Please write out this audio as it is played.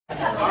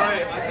All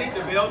right, I think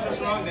the bell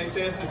just rung. They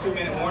say it's the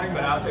 2-minute warning,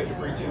 but I'll take the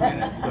free 2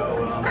 minutes. So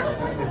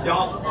if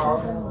y'all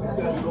are at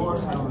the door,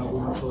 I don't know if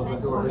we're going to close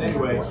that door. But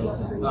anyway,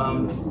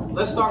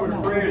 let's start with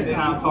a prayer, and then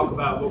I'll talk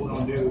about what we're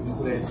going to do in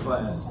today's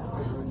class.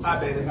 Hi,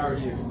 baby. How are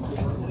you?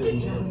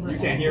 You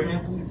can't hear me?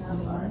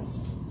 All right.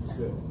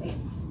 Good.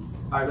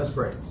 All right, let's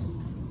pray.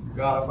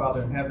 God, our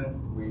Father in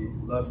heaven, we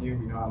love you.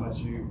 We know how much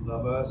you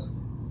love us.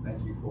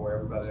 Thank you for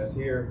everybody that's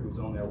here, who's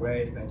on their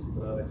way. Thank you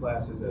for the other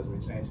classes as we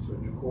change to a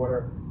new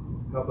quarter.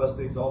 Help us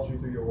to exalt you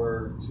through your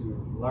word, to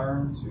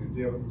learn, to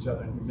deal with each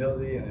other in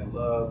humility and in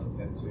love,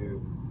 and to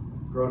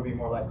grow to be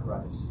more like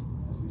Christ.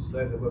 As we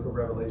study the book of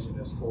Revelation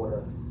this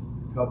quarter,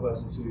 help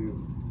us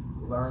to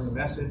learn the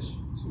message,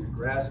 to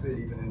grasp it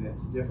even in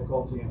its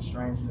difficulty and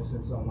strangeness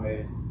in some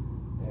ways,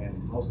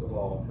 and most of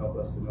all, help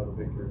us to know the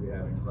victory we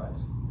have in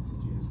Christ. It's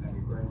in Jesus' name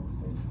we pray.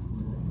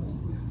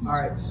 Amen. All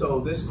right, so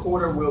this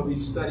quarter we'll be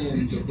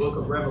studying the book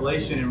of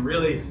Revelation, and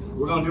really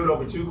we're going to do it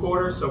over 2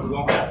 quarters, so we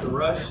won't have to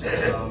rush.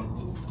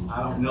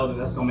 I don't know that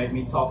that's going to make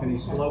me talk any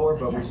slower,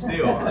 but we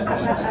still are.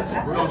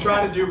 We're going to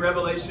try to do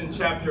Revelation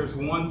chapters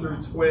 1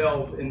 through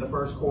 12 in the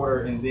first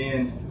quarter, and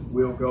then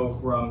we'll go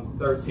from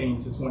 13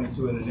 to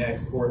 22 in the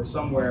next, or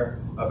somewhere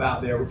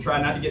about there. We'll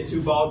try not to get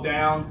too bogged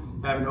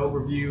down, have an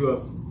overview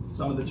of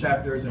some of the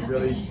chapters, and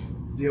really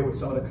deal with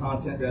some of the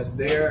content that's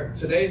there.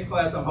 Today's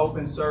class, I'm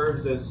hoping,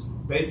 serves as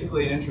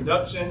basically an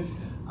introduction.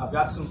 I've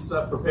got some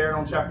stuff prepared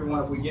on chapter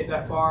 1 if we get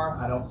that far.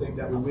 I don't think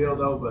that we will,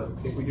 though, but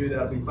if we do,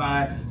 that'll be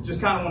fine. Just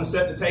kind of want to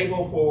set the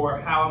table for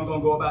how I'm going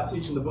to go about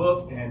teaching the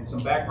book, and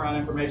some background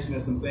information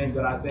and some things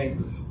that I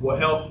think will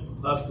help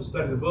us to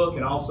study the book,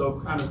 and also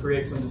kind of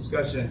create some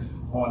discussion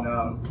on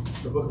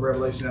the book of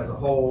Revelation as a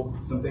whole,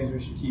 some things we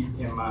should keep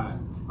in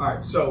mind. All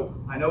right, so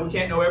I know we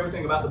can't know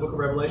everything about the book of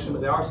Revelation,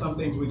 but there are some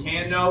things we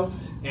can know.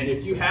 And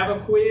if you have a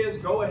quiz,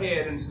 go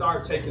ahead and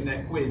start taking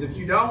that quiz. If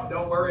you don't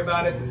worry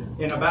about it.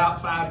 In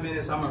about 5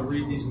 minutes, I'm going to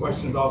read these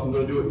questions off and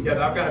we'll do it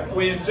together. I've got a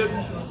quiz.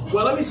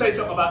 Well, let me say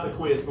something about the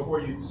quiz before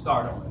you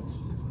start on it.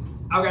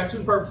 I've got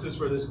 2 purposes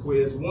for this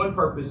quiz. One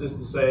purpose is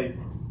to say,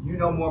 you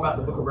know more about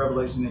the book of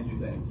Revelation than you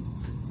think.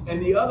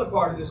 And the other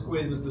part of this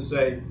quiz is to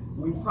say,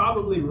 we've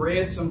probably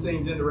read some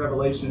things into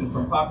Revelation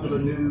from popular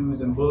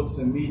news and books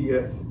and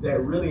media that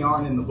really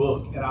aren't in the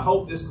book. And I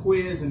hope this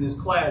quiz and this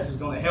class is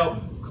going to help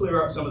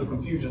clear up some of the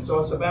confusion. So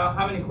it's about,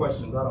 how many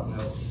questions? I don't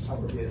know. I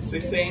forget.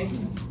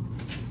 16?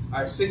 All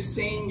right,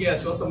 16. Yeah,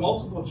 so it's a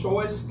multiple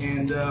choice.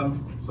 And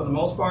for the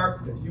most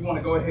part, if you want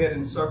to go ahead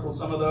and circle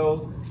some of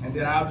those, and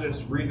then I'll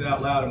just read it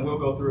out loud and we'll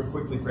go through it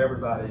quickly for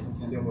everybody,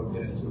 and then we'll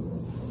get into it.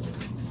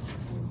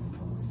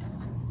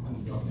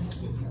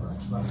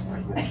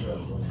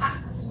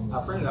 I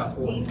printed out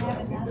 4. I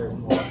think there's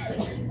more.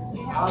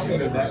 I'll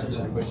take it back to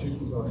you, but you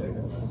can go ahead.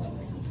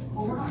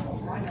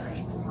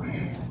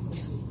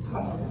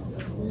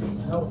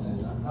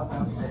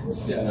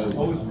 Yeah, no.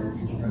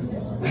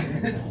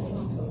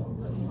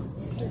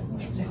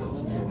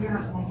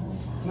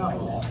 No.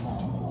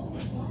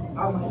 I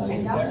want to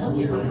take it back from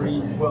you to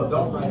read. Well,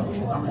 don't run it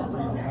because I'm going to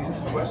read the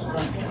answer question.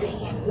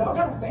 Y'all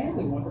got a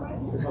family one right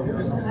here. Oh,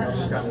 no,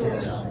 she's got it.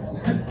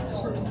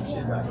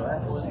 She's got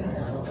glasses.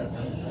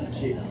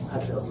 I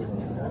tell you.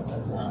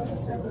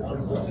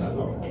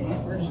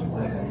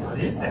 What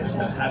is that?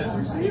 How did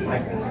you see it? I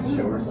can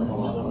show her some of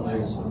the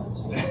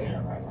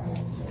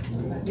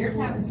Your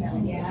tab's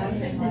coming. Yeah,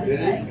 it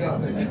is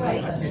coming.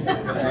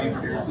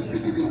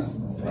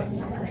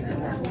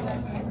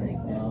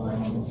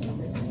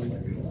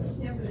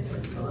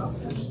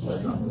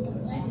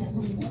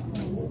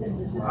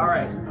 All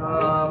right.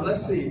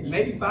 Let's see.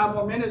 Maybe 5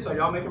 more minutes. Are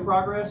y'all making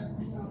progress?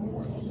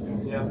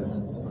 Yeah.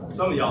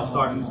 Some of y'all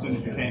started as soon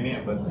as you came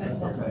in, but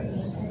that's okay.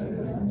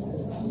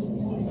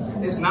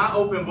 It's not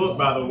open book,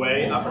 by the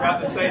way. I forgot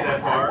to say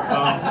that part.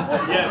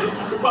 Yeah, this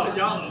is about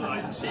y'all are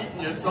like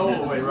cheating your soul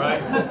away,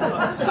 right?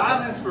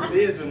 Silence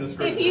forbids in the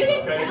scripture. If you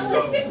didn't tell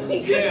us that we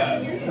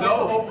yeah,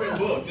 no open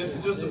book. This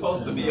is just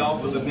supposed to be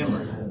off of the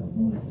memory.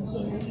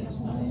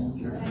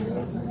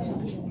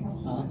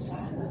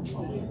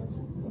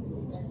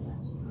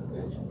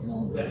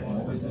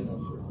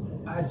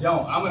 I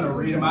don't. I'm going to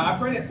read them. I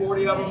printed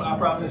 40 of them. I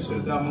probably should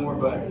have done more,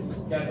 but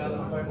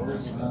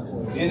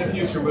in the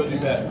future we'll do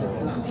better.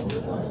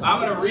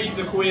 I'm going to read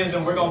the quiz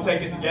and we're going to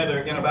take it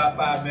together in about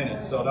 5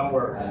 minutes, so don't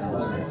worry.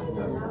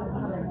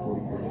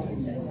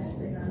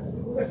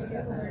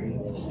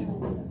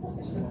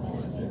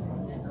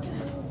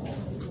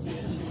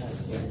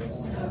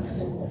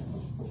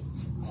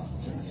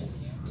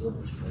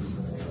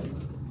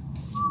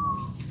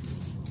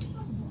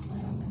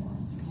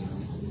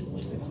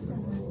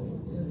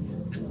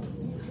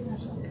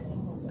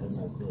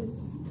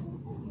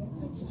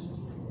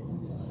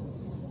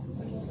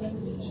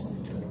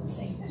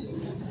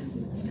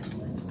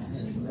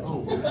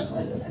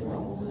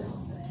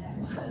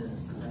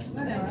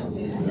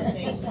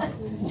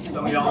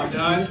 Some of y'all are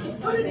done.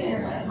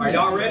 Are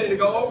y'all ready to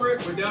go over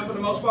it? We're done for the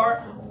most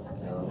part?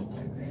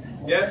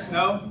 Yes?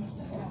 No?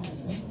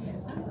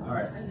 All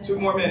right. 2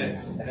 more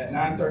minutes. At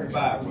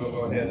 9:35, we'll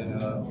go ahead and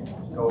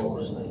go over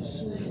it.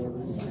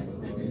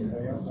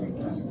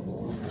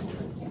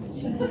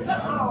 She's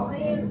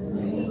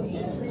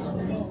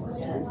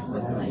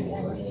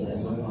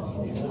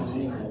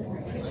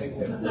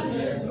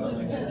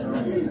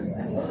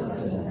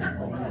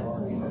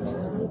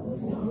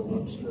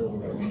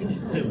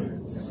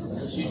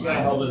going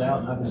to hold it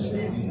out.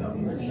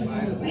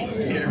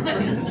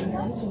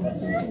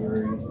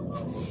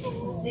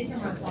 These are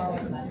my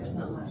forward classes,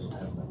 not my show.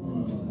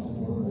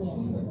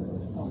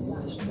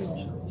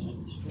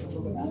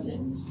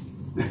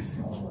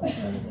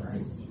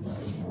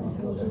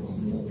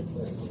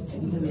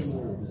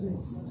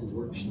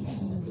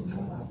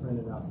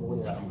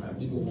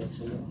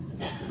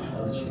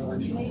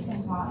 You made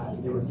some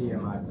copies. It would be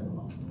in my.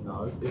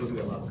 No, it would be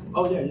a lot.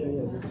 Oh yeah.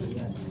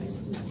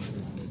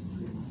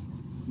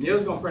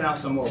 Neil's gonna print out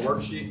some more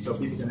worksheets so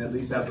people can at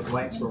least have the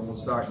blanks where we'll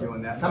start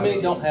doing that. How many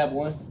don't have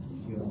one?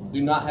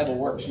 Do not have a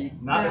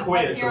worksheet? Not the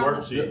quiz, the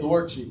worksheet. The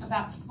worksheet.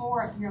 About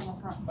 4 up here on the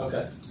front.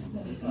 Okay.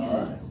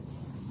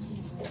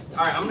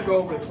 All right, I'm gonna go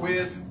over the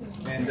quiz,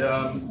 and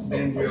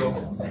then we'll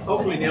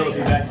hopefully Neil will be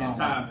back in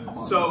time.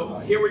 So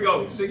here we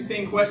go.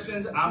 16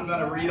 questions. I'm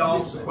gonna read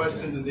off the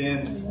questions, and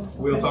then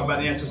we'll talk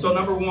about the answers. So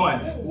number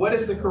 1, what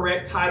is the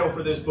correct title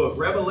for this book?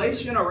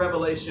 Revelation or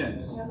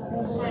Revelations?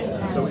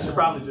 So we should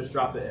probably just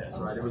drop the S,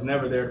 right? It was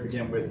never there to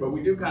begin with, but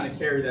we do kind of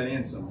carry that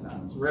in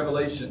sometimes.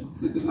 Revelation.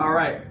 All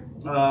right.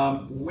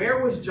 Where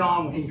was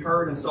John when he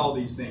heard and saw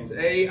these things?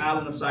 A,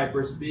 island of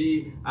Cyprus.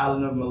 B,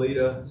 island of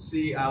Melita.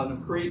 C, island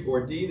of Crete.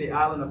 Or D, the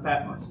island of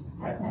Patmos?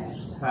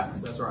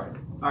 Patmos, that's right.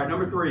 All right,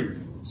 number 3.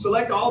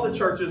 Select all the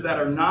churches that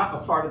are not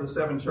a part of the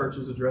 7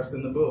 churches addressed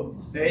in the book.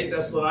 A,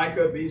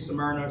 Thessalonica. B,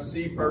 Smyrna.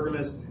 C,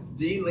 Pergamos.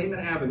 D, Lehman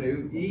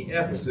Avenue. E,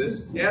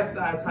 Ephesus. F,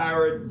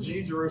 Thyatira.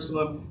 G,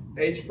 Jerusalem.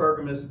 H,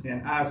 Pergamos.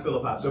 And I,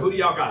 Philippi. So who do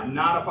y'all got?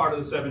 Not a part of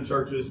the 7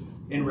 churches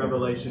in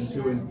Revelation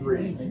 2 and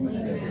 3.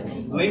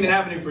 Lehman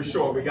Avenue for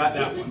sure. We got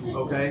that one.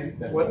 Okay.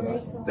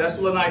 What?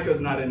 Thessalonica is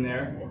not in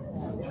there.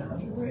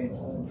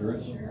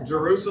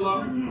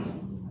 Jerusalem.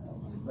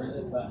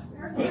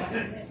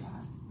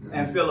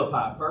 And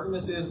Philippi.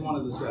 Pergamos is one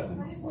of the 7.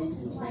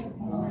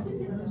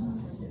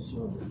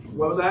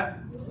 What was that?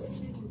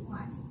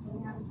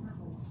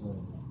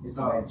 It's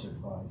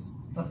answered twice.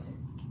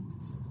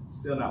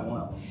 Still not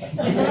one of them.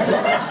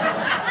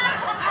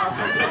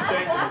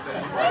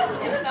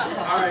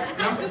 All right,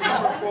 number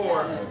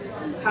 4.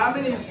 How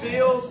many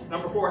seals?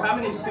 Number 4. How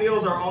many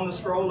seals are on the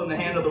scroll in the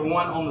hand of the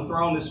one on the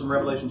throne? This is from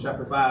Revelation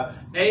chapter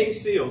 5. A,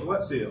 seals.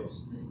 What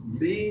seals?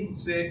 B,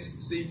 6,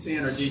 C,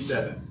 10, or D,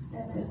 7?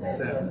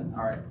 7.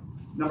 All right.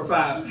 Number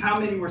 5. How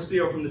many were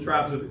sealed from the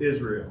tribes of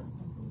Israel?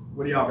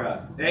 What do y'all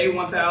got? A,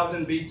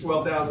 1,000, B,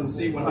 12,000,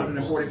 C,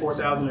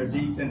 144,000, or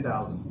D,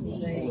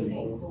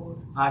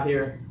 10,000? I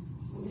hear.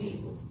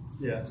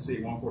 Yeah,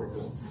 C,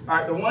 144. All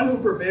right, the one who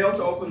prevailed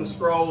to open the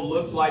scroll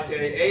looked like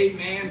A,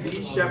 man,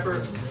 B,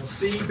 shepherd,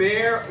 C,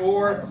 bear,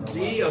 or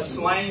D, a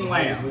slain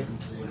lamb.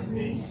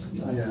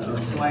 Yeah, a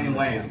slain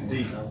lamb,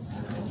 D.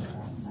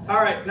 All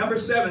right, number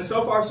 7,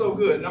 so far so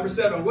good. Number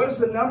 7, what is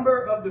the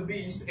number of the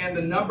beast and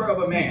the number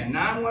of a man?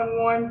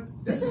 911,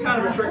 this is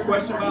kind of a trick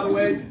question, by the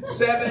way.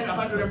 7,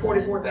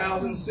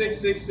 144,000,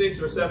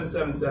 666, or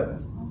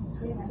 777?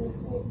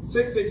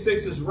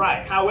 666 is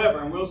right. However,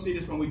 and we'll see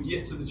this when we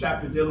get to the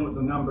chapter dealing with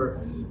the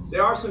number,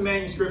 there are some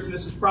manuscripts, and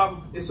this is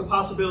it's a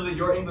possibility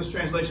your English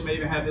translation may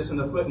even have this in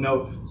the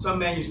footnote. Some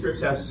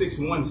manuscripts have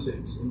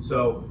 616, and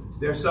so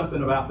there's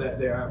something about that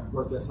there. I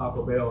worked at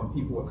Taco Bell, and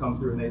people would come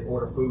through and they'd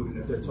order food, and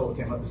if their total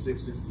came up to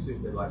 666,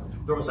 they'd like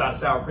throw a side of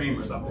sour cream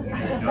or something. You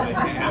know, they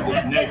can't have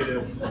this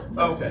negative.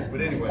 Okay,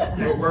 but anyway,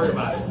 they were worried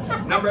about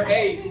it. Number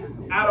 8.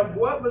 Out of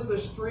what was the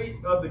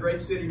street of the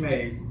great city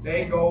made?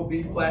 A, gold,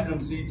 B,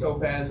 platinum, C,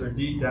 topaz, or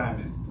D,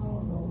 diamond?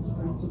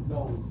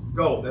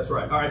 Gold, that's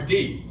right. All right,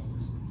 D.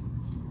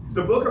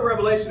 The book of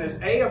Revelation is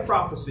A, a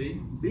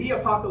prophecy, B,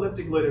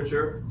 apocalyptic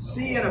literature,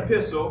 C, an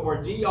epistle, or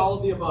D, all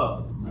of the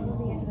above?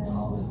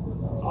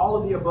 All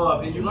of the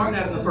above. And you learn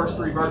that in the first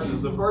 3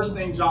 verses. The first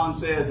thing John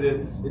says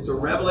is it's a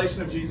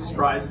revelation of Jesus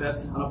Christ.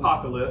 That's an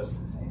apocalypse.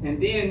 And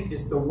then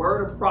it's the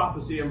word of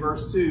prophecy in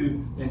verse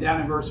 2. And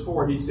down in verse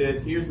 4, he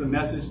says, here's the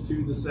message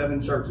to the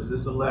 7 churches.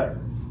 It's a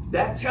letter.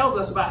 That tells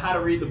us about how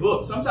to read the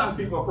book. Sometimes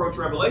people approach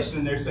Revelation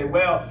and they say,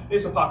 well,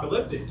 it's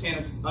apocalyptic.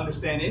 Can't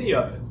understand any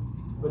of it.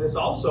 But it's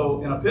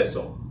also an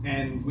epistle.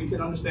 And we can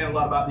understand a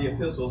lot about the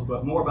epistles,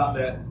 but more about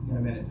that in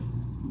a minute.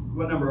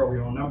 What number are we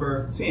on?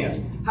 Number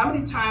 10. How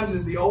many times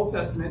is the Old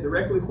Testament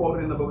directly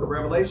quoted in the book of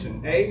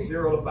Revelation? A,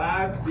 0 to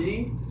 5.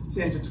 B,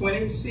 10 to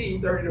 20. C,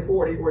 30 to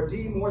 40. Or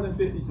D, more than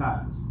 50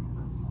 times?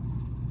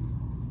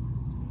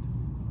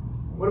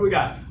 What do we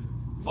got?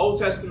 Old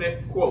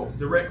Testament quotes,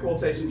 direct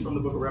quotations from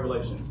the book of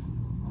Revelation.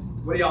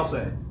 What do y'all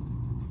say?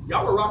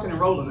 Y'all were rocking and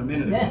rolling a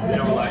minute ago.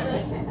 Y'all were like,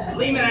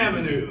 Lehman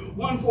Avenue,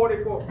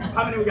 144.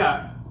 How many we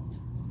got?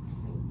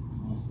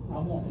 I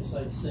want to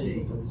say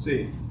C.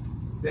 C.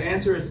 The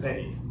answer is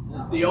A.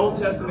 The Old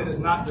Testament is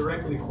not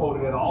directly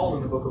quoted at all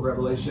in the book of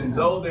Revelation,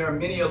 though there are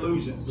many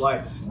allusions,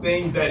 like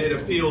things that it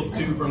appeals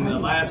to from the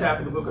last half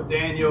of the book of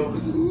Daniel,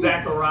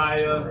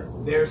 Zechariah.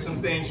 There's some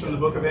things from the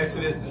book of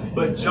Exodus,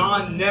 but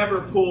John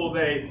never pulls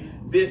a,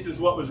 this is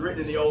what was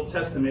written in the Old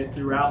Testament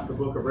throughout the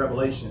book of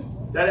Revelation.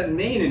 That doesn't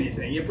mean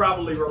anything. It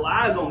probably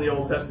relies on the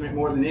Old Testament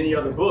more than any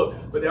other book,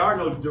 but there are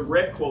no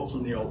direct quotes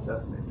from the Old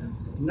Testament.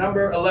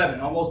 Number 11,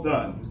 almost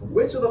done.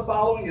 Which of the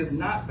following is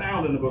not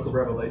found in the book of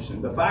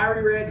Revelation? The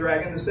fiery red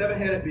dragon, the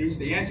seven-headed beast,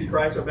 the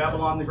Antichrist, or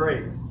Babylon the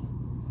Great?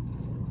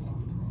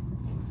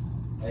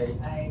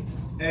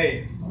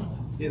 A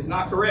is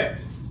not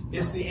correct.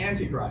 It's the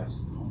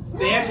Antichrist.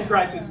 The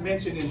Antichrist is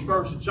mentioned in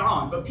 1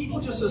 John, but people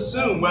just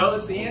assume, well,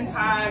 it's the end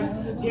times.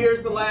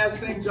 Here's the last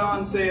thing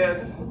John says,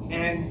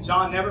 and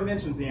John never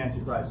mentions the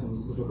Antichrist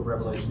in the book of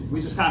Revelation. We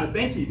just kind of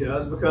think he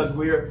does because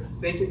we're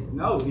thinking,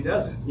 no, he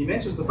doesn't. He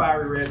mentions the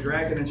fiery red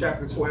dragon in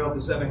chapter 12,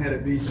 the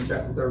seven-headed beast in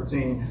chapter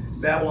 13,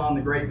 Babylon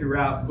the Great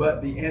throughout,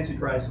 but the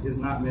Antichrist is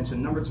not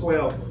mentioned. Number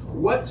 12,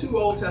 what two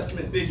Old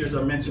Testament figures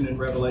are mentioned in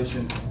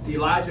Revelation?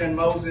 Elijah and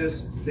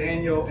Moses,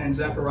 Daniel and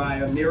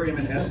Zechariah, Miriam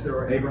and Esther,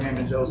 or Abraham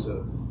and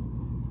Joseph?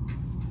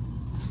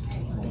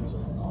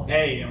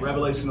 A, in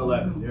Revelation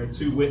 11, there are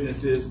two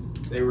witnesses.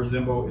 They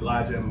resemble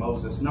Elijah and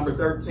Moses. Number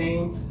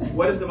 13,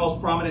 what is the most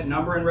prominent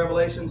number in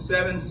Revelation?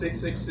 7,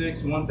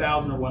 666,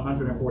 1,000, or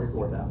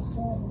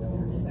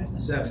 144,000?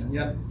 7,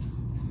 yep.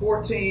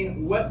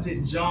 14, what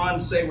did John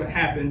say would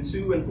happen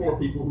to and for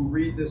people who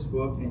read this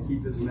book and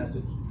keep this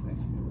message?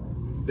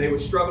 They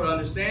would struggle to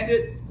understand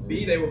it.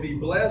 B, they would be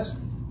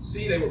blessed.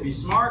 C, they would be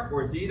smart.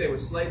 Or D, they would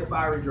slay the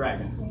fiery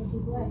dragon.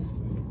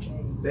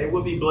 They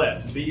would be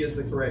blessed. B is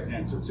the correct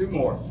answer. Two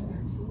more.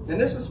 And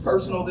this is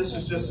personal. This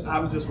is just, I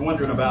was just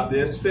wondering about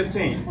this.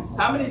 15.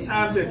 How many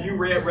times have you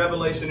read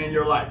Revelation in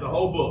your life? The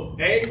whole book.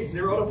 A,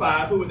 0 to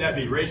 5. Who would that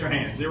be? Raise your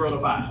hand. 0 to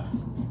 5.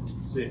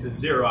 See, if it's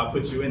 0, I'll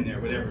put you in there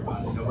with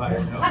everybody.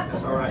 Nobody? No,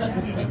 that's all right.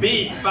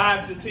 B,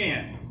 5 to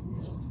 10.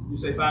 You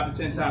say 5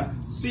 to 10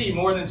 times. C,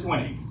 more than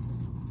 20.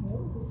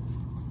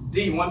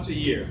 D, once a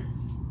year.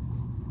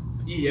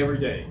 E, every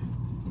day.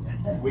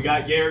 We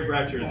got Gary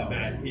Bratcher in the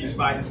back. He's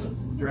fighting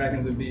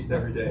dragons and beasts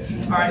every day.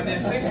 All right, then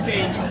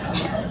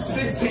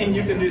 16,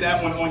 you can do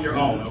that one on your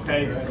own,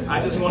 okay? I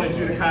just wanted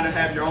you to kind of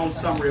have your own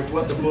summary of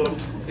what the book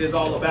is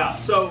all about.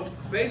 So,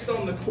 based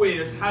on the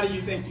quiz, how do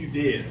you think you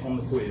did on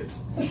the quiz?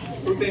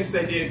 Who thinks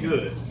they did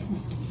good?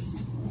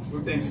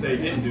 Who thinks they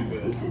didn't do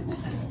good?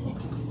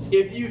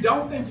 If you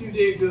don't think you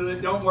did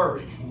good, don't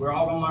worry. We're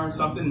all going to learn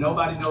something.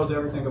 Nobody knows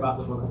everything about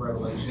the book of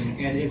Revelation.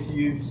 And if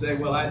you say,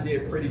 well, I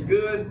did pretty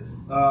good,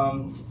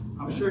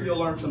 I'm sure you'll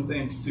learn some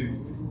things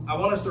too. I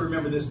want us to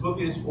remember this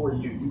book is for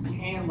you. You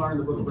can learn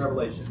the book of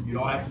Revelation. You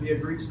don't have to be a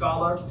Greek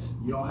scholar.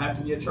 You don't have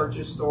to be a church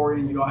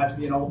historian. You don't have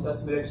to be an Old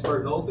Testament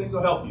expert. Those things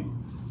will help you.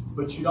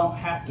 But you don't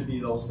have to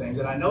be those things.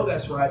 And I know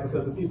that's right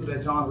because the people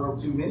that John wrote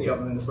to, many of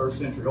them in the first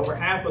century, over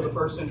half of the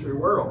first century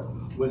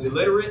world was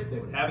illiterate. They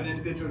would have an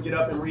individual get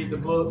up and read the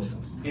book.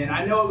 And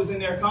I know it was in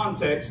their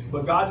context,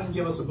 but God didn't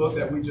give us a book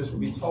that we just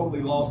would be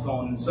totally lost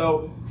on. And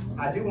so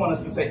I do want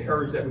us to take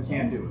courage that we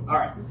can do it. All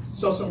right,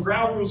 so some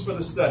ground rules for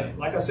the study.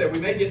 Like I said, we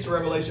may get to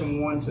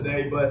Revelation 1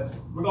 today, but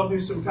we're going to do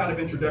some kind of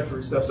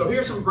introductory stuff. So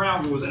here's some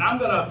ground rules, and I'm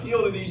going to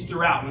appeal to these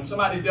throughout. When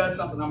somebody does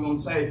something, I'm going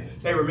to say,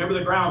 hey, remember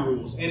the ground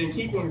rules. And in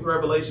keeping with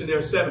Revelation, there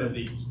are 7 of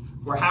these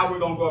for how we're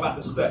going to go about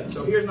the study.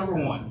 So here's number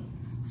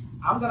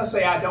 1. I'm going to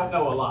say I don't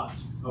know a lot,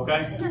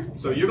 okay?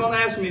 So you're going to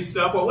ask me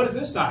stuff, well, what is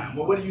this sign?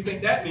 Well, what do you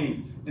think that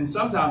means? And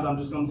sometimes I'm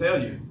just going to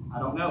tell you, I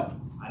don't know.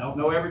 I don't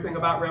know everything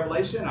about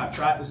Revelation. I've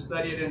tried to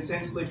study it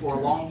intensely for a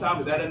long time,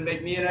 but that doesn't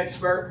make me an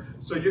expert.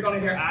 So you're going to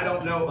hear, I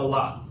don't know a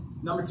lot.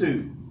 Number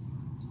 2,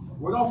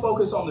 we're going to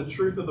focus on the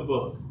truth of the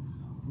book.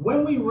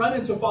 When we run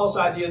into false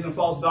ideas and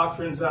false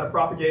doctrines that are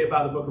propagated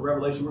by the book of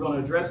Revelation, we're going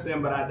to address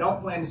them, but I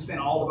don't plan to spend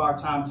all of our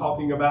time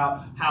talking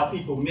about how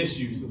people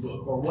misuse the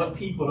book or what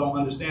people don't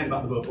understand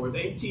about the book or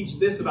they teach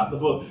this about the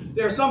book.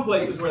 There are some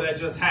places where that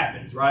just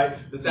happens, right?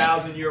 The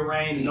 1,000-year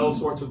reign and those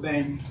sorts of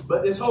things.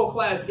 But this whole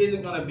class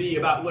isn't going to be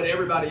about what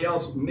everybody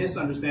else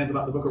misunderstands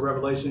about the book of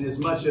Revelation as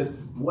much as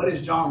what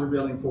is John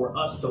revealing for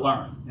us to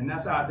learn. And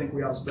that's how I think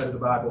we ought to study the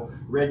Bible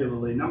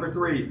regularly. Number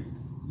 3.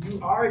 You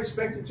are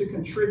expected to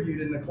contribute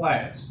in the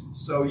class.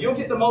 So you'll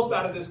get the most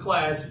out of this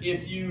class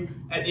if you,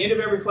 at the end of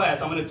every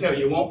class, I'm going to tell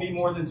you, it won't be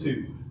more than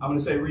 2. I'm going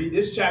to say, read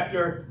this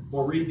chapter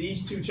or read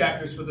these 2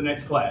 chapters for the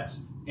next class.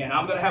 And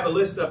I'm going to have a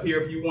list up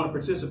here if you want to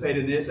participate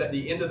in this at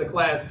the end of the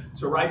class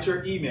to write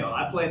your email.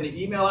 I plan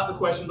to email out the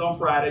questions on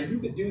Friday. You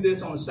could do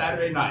this on a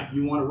Saturday night.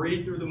 You want to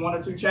read through the 1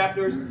 or 2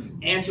 chapters,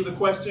 answer the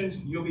questions,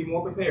 you'll be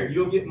more prepared.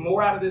 You'll get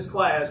more out of this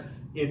class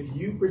if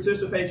you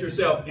participate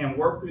yourself and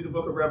work through the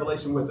book of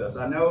Revelation with us.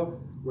 I know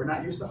we're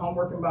not used to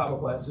homework and Bible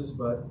classes,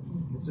 but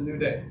it's a new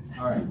day.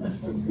 All right.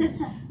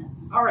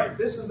 All right,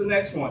 this is the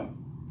next one.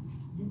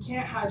 You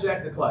can't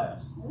hijack the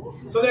class.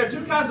 So there are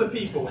 2 kinds of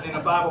people in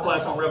a Bible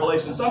class on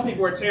Revelation. Some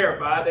people are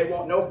terrified. They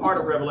want no part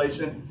of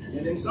Revelation.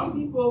 And then some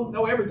people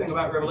know everything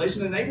about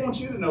Revelation, and they want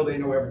you to know they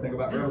know everything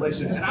about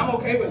Revelation. And I'm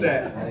okay with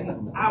that.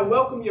 I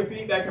welcome your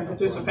feedback and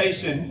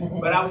participation,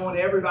 but I want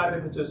everybody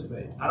to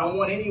participate. I don't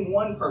want any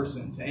one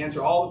person to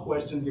answer all the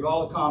questions, give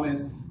all the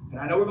comments. And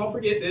I know we're going to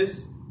forget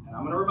this, and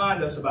I'm going to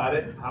remind us about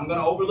it. I'm going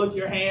to overlook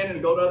your hand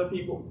and go to other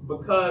people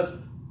because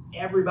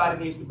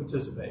everybody needs to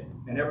participate,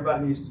 and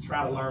everybody needs to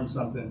try to learn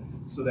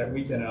something so that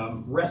we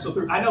can wrestle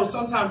through. I know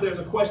sometimes there's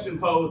a question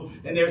posed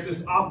and there's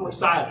this awkward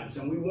silence,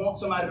 and we want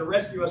somebody to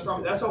rescue us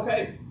from it. That's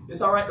okay.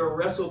 It's all right to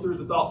wrestle through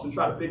the thoughts and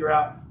try to figure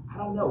out, I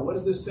don't know, what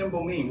does this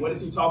symbol mean? What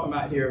is he talking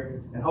about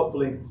here? And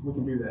hopefully we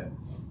can do that.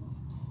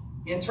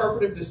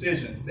 Interpretive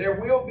decisions. There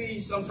will be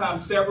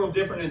sometimes several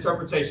different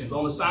interpretations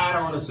on the sign or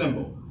on a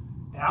symbol.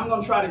 And I'm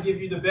going to try to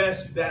give you the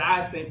best that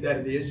I think that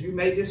it is. You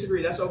may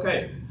disagree. That's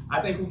okay.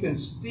 I think we can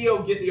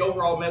still get the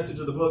overall message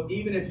of the book,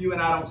 even if you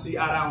and I don't see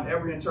eye to eye on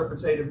every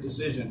interpretative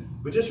decision.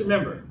 But just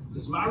remember,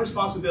 it's my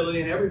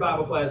responsibility and every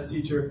Bible class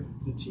teacher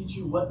to teach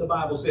you what the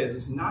Bible says.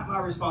 It's not my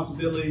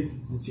responsibility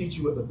to teach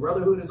you what the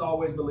Brotherhood has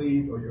always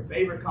believed, or your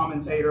favorite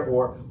commentator,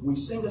 or we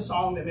sing a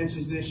song that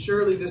mentions this.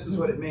 Surely this is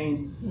what it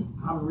means.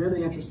 I'm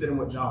really interested in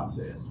what John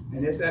says.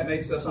 And if that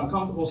makes us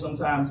uncomfortable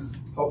sometimes,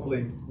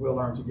 hopefully we'll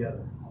learn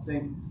together. I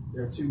think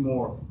there are two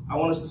more. I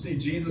want us to see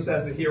Jesus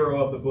as the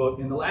hero of the book.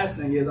 And the last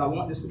thing is I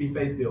want this to be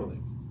faith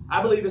building.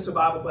 I believe it's a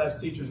Bible class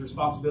teacher's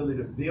responsibility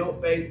to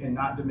build faith and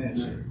not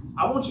diminish it.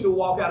 I want you to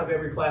walk out of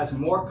every class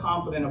more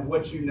confident of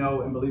what you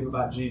know and believe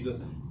about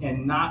Jesus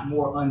and not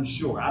more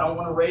unsure. I don't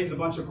want to raise a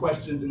bunch of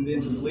questions and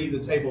then just leave the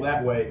table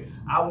that way.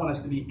 I want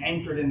us to be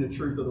anchored in the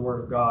truth of the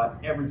Word of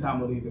God every time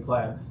we leave the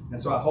class. And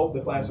so I hope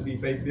the class will be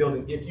faith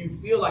building. If you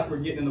feel like we're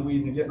getting in the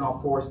weeds and getting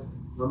off course,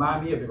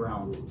 remind me of the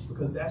ground rules,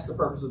 because that's the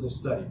purpose of this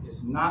study.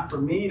 It's not for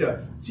me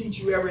to teach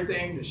you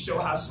everything, to show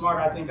how smart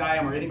I think I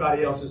am, or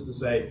anybody else is to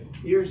say,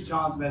 here's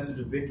John's message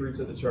of victory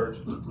to the church,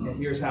 and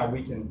here's how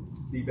we can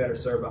be better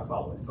served by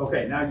following.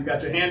 Okay, now you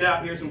got your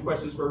handout. Here's some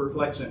questions for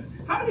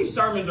reflection. How many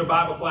sermons or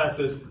Bible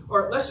classes,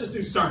 or let's just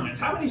do sermons.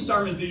 How many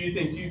sermons do you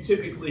think you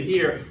typically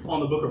hear on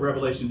the book of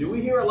Revelation? Do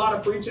we hear a lot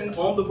of preaching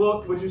on the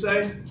book, would you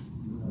say?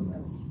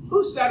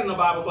 Who's sat in a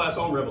Bible class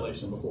on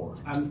Revelation before?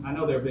 I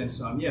know there have been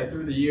some. Yeah,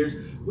 through the years.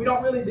 We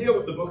don't really deal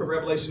with the book of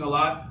Revelation a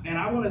lot, and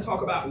I want to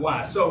talk about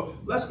why. So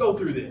let's go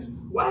through this.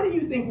 Why do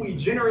you think we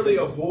generally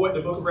avoid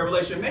the book of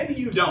Revelation? Maybe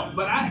you don't,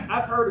 but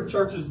I've heard of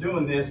churches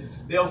doing this.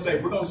 They'll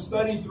say, we're going to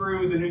study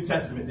through the New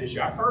Testament this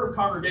year. I've heard of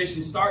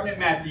congregations starting at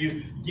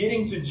Matthew,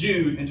 getting to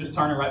Jude, and just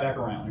turning right back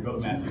around and go to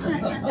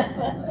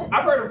Matthew.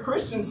 I've heard of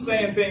Christians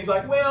saying things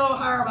like, well,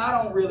 Hiram,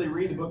 I don't really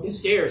read the book. It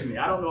scares me.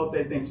 I don't know if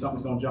they think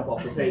something's going to jump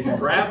off the page and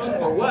grab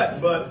them or what,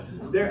 but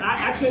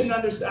I couldn't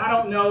understand. I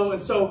don't know.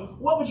 And so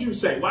what would you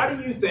say? Why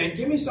do you think?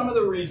 Give me some of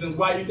the reasons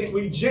why you think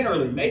we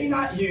generally, maybe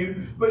not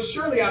you, but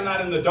surely I'm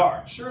not in the dark.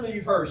 Surely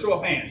you've heard, show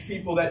of hands,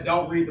 people that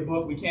don't read the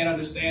book, we can't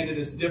understand it,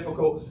 it's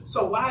difficult.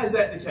 So why is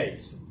that the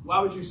case? Why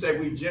would you say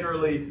we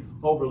generally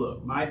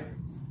overlook? Mike?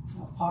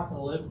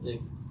 Apocalyptic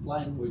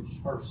language,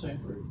 first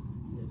century.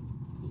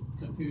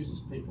 It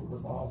confuses people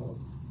with all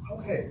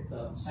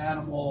the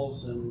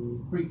animals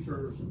and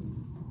creatures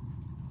and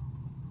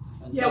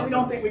yeah, we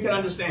don't think we can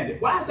understand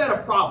it. Why is that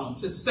a problem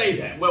to say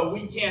that? Well,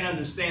 we can't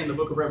understand the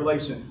book of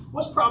Revelation.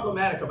 What's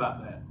problematic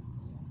about that?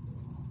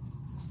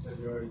 Because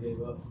you already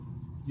gave up.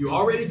 You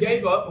already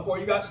gave up before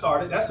you got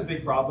started. That's a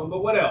big problem.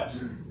 But what else?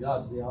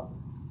 God's the author.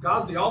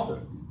 God's the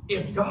author.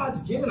 If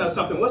God's given us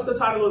something, what's the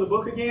title of the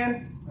book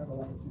again?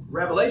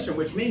 Revelation,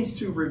 which means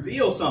to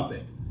reveal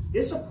something.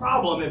 It's a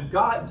problem if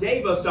God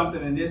gave us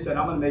something in this and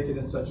I'm going to make it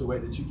in such a way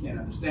that you can't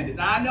understand it.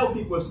 Now, I know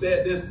people have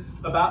said this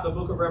about the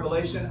book of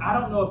Revelation. I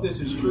don't know if this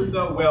is true,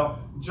 though. Well,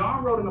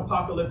 John wrote an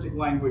apocalyptic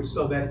language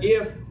so that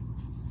if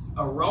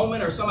a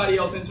Roman or somebody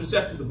else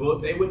intercepted the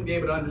book, they wouldn't be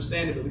able to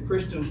understand it, but the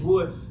Christians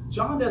would.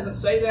 John doesn't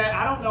say that.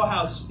 I don't know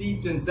how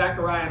steeped in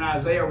Zechariah and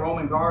Isaiah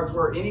Roman guards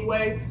were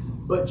anyway,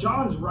 but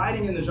John's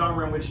writing in the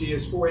genre in which he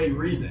is for a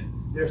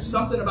reason. There's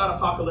something about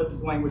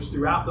apocalyptic language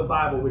throughout the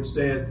Bible which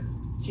says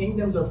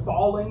kingdoms are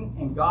falling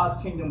and God's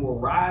kingdom will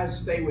rise,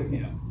 stay with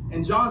him.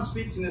 And John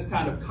speaks in this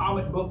kind of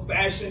comic book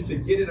fashion to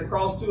get it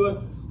across to us,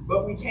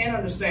 but we can't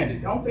understand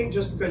it. Don't think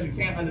just because you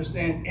can't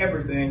understand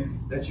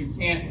everything that you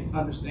can't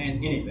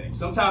understand anything.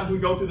 Sometimes we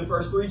go through the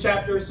first 3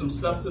 chapters, some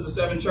stuff to the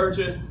 7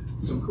 churches,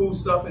 some cool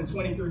stuff in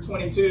 20 through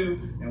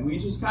 22, and we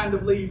just kind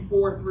of leave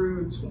 4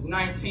 through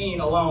 19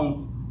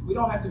 alone. We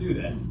don't have to do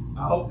that.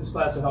 I hope this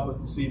class will help us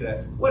to see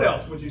that. What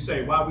else would you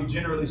say? Why we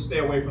generally stay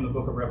away from the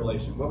book of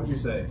Revelation? What would you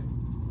say?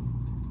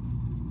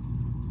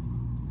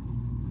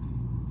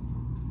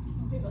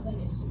 Some people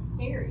think it's just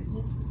scary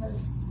just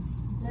because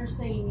they're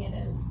seeing it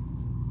as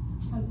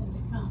something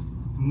to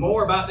come.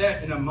 More about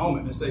that in a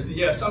moment, Ms. Stacey.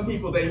 Yeah, some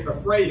people, they're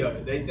afraid of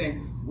it. They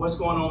think what's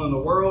going on in the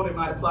world, it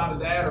might apply to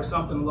that or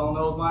something along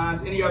those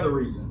lines. Any other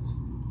reasons?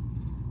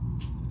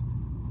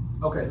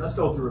 Okay, let's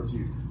go through a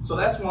few. So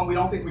that's one, we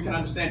don't think we can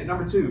understand it.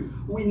 Number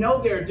 2, we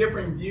know there are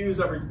different views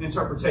of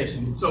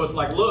interpretation. So it's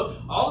like, look,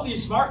 all of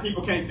these smart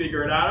people can't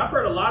figure it out. I've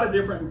heard a lot of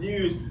different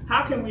views.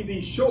 How can we be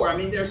sure? I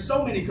mean, there's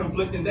so many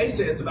conflicting. They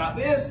say it's about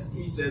this.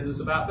 He says it's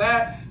about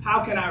that.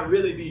 How can I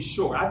really be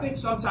sure? I think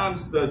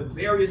sometimes the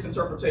various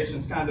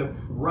interpretations kind of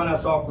run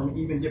us off from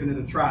even giving it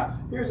a try.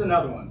 Here's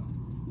another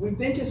one. We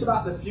think it's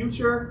about the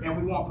future and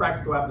we want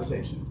practical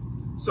application.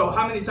 So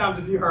how many times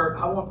have you heard,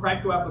 I want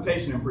practical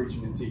application in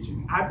preaching and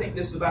teaching? I think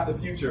this is about the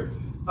future.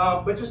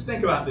 But just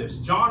think about this.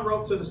 John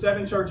wrote to the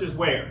 7 churches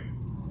where?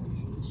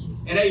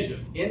 In in Asia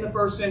in the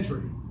first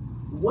century.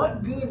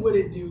 What good would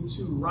it do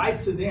to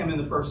write to them in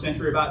the first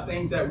century about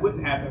things that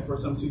wouldn't happen for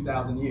some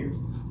 2,000 years?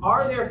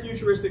 Are there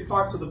futuristic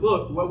parts of the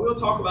book? Well, we'll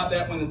talk about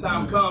that when the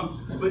time comes.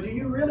 But do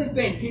you really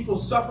think people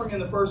suffering in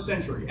the first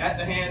century at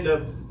the hand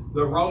of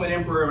the Roman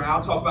emperor, and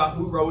I'll talk about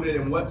who wrote it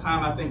and what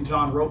time I think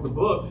John wrote the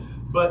book,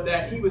 but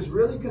that he was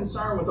really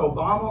concerned with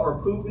Obama or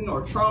Putin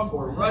or Trump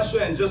or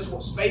Russia and just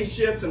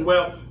spaceships, and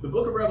well, the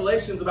book of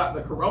Revelation is about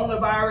the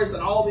coronavirus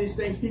and all these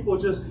things people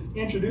just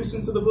introduce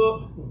into the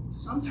book?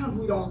 Sometimes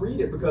we don't read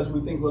it because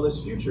we think, well,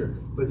 it's future.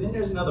 But then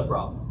there's another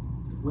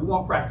problem. We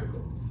want practical.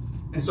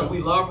 And so we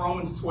love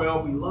Romans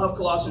 12. We love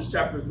Colossians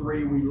chapter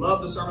 3. We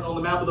love the Sermon on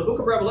the Mount. But the book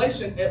of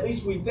Revelation, at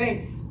least we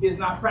think, is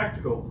not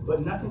practical.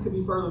 But nothing could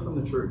be further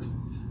from the truth.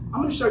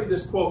 I'm going to show you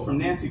this quote from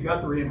Nancy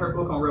Guthrie in her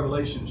book on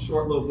Revelation, a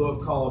short little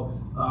book called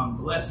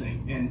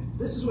Blessing. And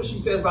this is what she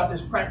says about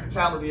this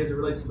practicality as it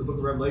relates to the book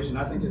of Revelation.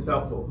 I think it's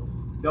helpful.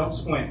 Don't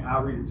squint.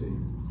 I'll read it to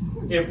you.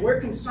 If we're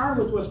concerned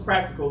with what's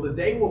practical, the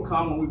day will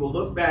come when we will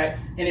look back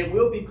and it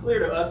will be clear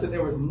to us that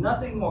there was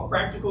nothing more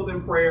practical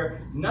than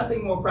prayer,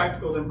 nothing more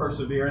practical than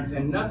perseverance,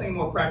 and nothing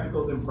more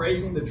practical than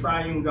praising the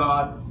triune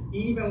God,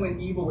 even when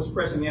evil was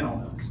pressing in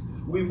on us.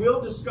 We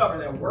will discover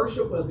that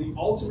worship was the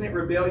ultimate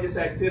rebellious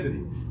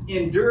activity,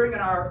 enduring in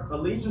our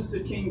allegiance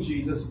to King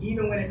Jesus,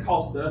 even when it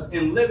cost us,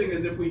 and living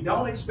as if we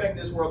don't expect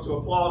this world to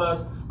applaud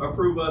us,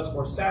 approve us,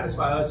 or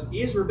satisfy us,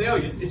 is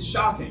rebellious. It's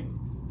shocking.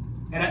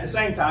 And at the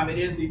same time, it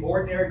is the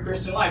ordinary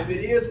Christian life.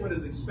 It is what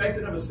is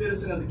expected of a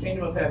citizen of the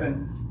kingdom of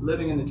heaven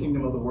living in the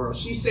kingdom of the world.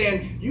 She's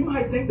saying, you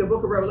might think the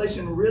book of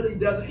Revelation really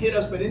doesn't hit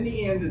us, but in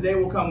the end, the day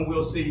will come when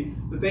we'll see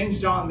the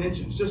things John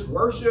mentions. Just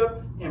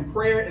worship and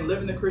prayer and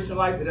living the Christian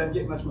life. It doesn't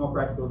get much more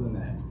practical than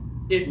that.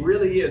 It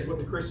really is what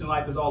the Christian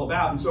life is all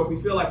about. And so if we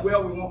feel like,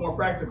 well, we want more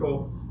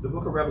practical, the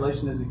book of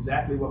Revelation is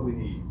exactly what we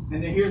need.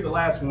 And then here's the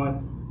last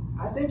one.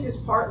 I think it's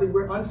partly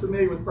we're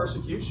unfamiliar with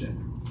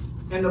persecution.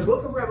 And the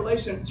book of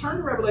Revelation, turn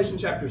to Revelation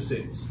chapter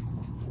 6.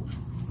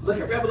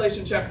 Look at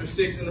Revelation chapter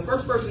 6. And the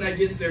first person that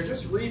gets there,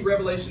 just read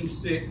Revelation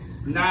 6,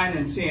 9,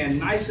 and 10,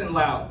 nice and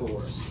loud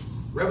for us.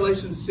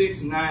 Revelation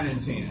 6, 9,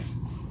 and 10.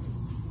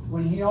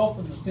 When he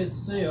opened the fifth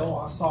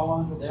seal, I saw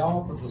under the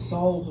altar the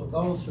souls of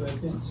those who had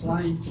been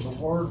slain for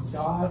the word of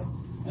God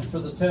and for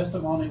the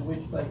testimony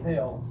which they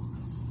held.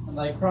 And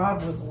they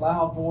cried with a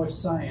loud voice,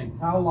 saying,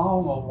 How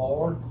long, O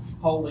Lord,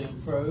 holy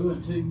and true,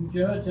 until you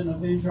judge and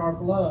avenge our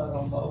blood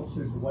on those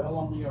who dwell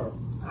on the earth?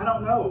 I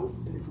don't know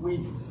if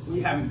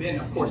we haven't been,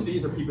 of course,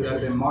 these are people that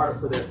have been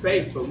martyred for their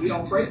faith, but we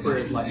don't pray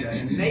prayers like that.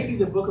 And maybe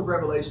the book of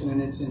Revelation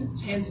and its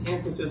intense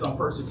emphasis on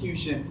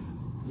persecution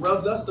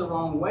rubs us the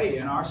wrong way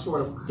in our sort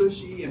of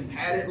cushy and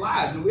padded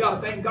lives. And we ought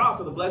to thank God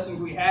for the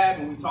blessings we have.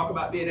 And we talk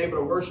about being able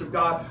to worship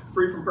God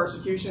free from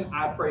persecution.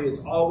 I pray it's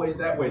always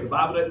that way. The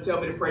Bible doesn't tell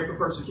me to pray for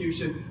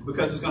persecution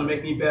because it's going to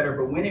make me better.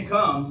 But when it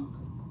comes,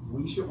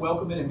 we should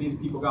welcome it and be the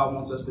people God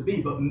wants us to be.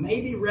 But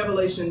maybe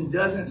Revelation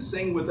doesn't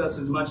sing with us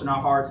as much in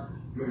our hearts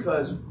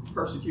because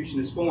persecution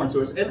is foreign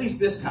to us. At least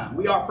this kind.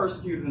 We are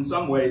persecuted in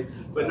some ways,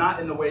 but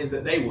not in the ways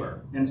that they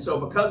were. And so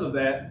because of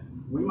that,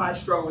 we might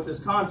struggle with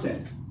this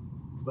content.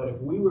 But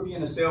if we were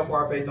being assailed for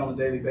our faith on a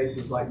daily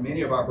basis, like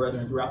many of our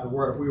brethren throughout the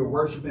world, if we were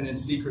worshiping in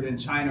secret in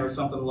China or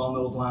something along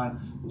those lines,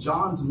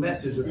 John's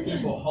message of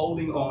people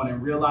holding on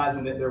and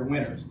realizing that they're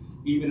winners,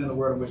 even in the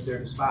world in which they're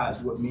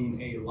despised, would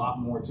mean a lot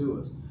more to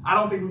us. I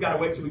don't think we've got to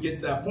wait till we get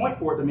to that point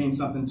for it to mean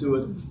something to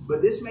us,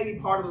 but this may be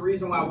part of the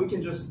reason why we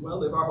can just, well,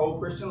 live our whole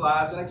Christian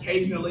lives, and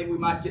occasionally we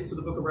might get to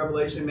the book of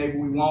Revelation, maybe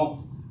we won't.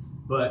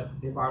 But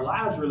if our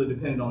lives really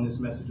depended on this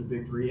message of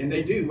victory, and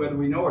they do, whether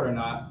we know it or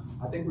not,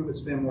 I think we would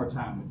spend more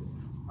time with it.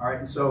 All right,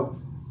 and so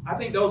I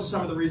think those are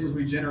some of the reasons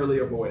we generally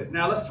avoid it.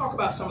 Now, let's talk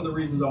about some of the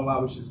reasons on why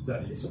we should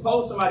study it.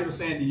 Suppose somebody was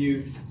saying to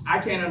you, I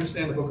can't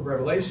understand the book of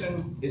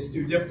Revelation. It's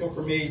too difficult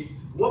for me.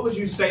 What would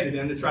you say to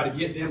them to try to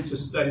get them to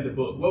study the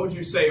book? What would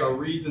you say are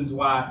reasons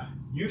why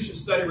you should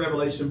study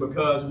Revelation?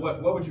 Because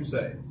what would you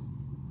say?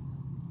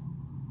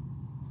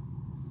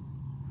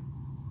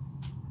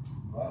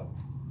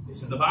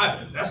 It's in the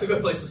Bible. That's a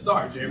good place to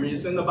start, Jeremy.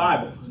 It's in the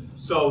Bible.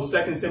 So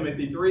 2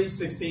 Timothy 3,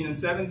 16 and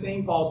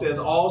 17, Paul says,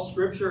 all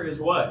scripture is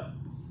what?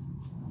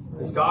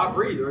 It's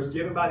God-breathed, or it's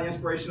given by the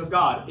inspiration of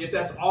God. If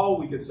that's all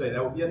we could say,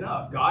 that would be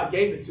enough. God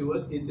gave it to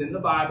us. It's in the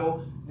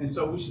Bible. And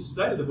so we should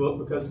study the book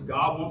because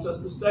God wants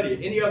us to study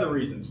it. Any other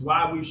reasons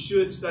why we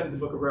should study the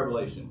book of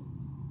Revelation?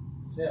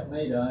 It's helped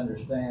me to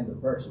understand the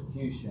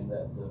persecution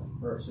that the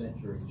first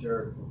century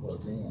church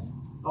was in.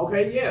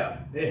 Okay, yeah.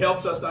 It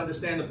helps us to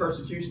understand the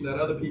persecution that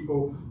other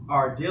people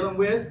are dealing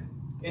with.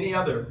 Any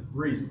other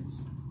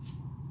reasons?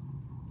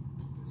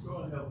 It's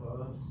going to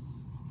help us.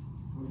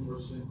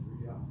 21st century,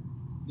 yeah.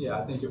 Yeah,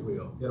 I think it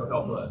will. It'll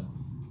help us.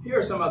 Here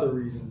are some other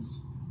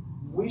reasons.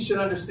 We should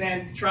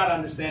try to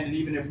understand it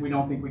even if we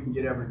don't think we can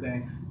get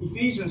everything.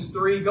 Ephesians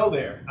 3, go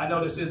there. I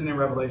know this isn't in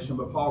Revelation,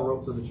 but Paul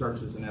wrote to the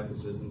churches in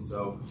Ephesus, and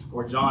so,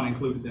 or John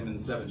included them in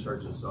the 7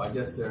 churches, so I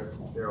guess they're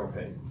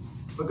okay.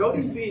 But go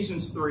to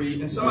Ephesians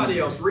 3, and somebody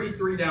else read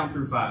 3 down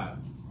through 5.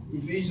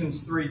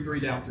 Ephesians 3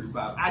 down through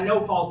 5. I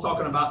know Paul's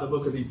talking about the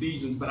book of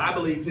Ephesians, but I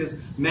believe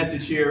his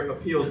message here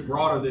appeals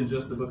broader than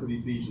just the book of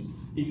Ephesians.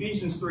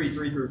 Ephesians 3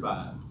 through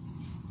 5.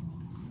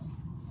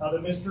 How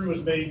the mystery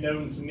was made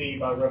known to me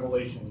by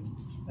revelation,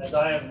 as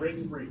I have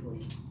written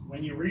briefly.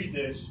 When you read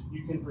this,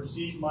 you can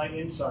perceive my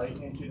insight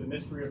into the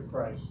mystery of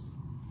Christ,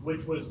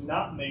 which was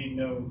not made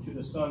known to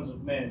the sons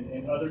of men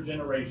in other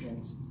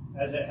generations,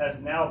 as it has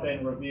now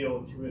been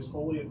revealed to his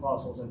holy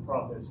apostles and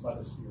prophets by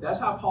the Spirit. That's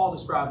how Paul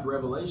describes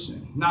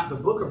Revelation. Not the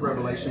book of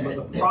Revelation,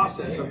 but the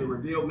process of the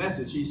revealed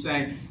message. He's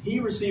saying he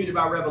received it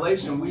by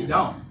revelation, we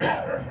don't.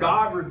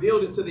 God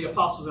revealed it to the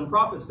apostles and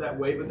prophets that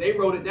way, but they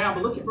wrote it down.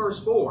 But look at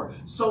verse 4.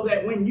 So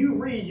that when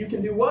you read, you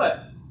can do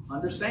what?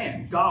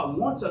 Understand. God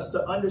wants us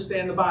to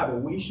understand the Bible.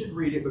 We should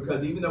read it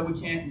because even though we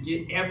can't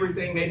get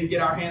everything, maybe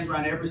get our hands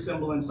around every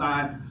symbol and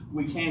sign,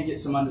 we can get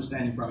some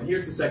understanding from it.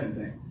 Here's the second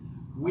thing.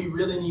 We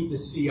really need to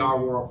see our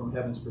world from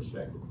heaven's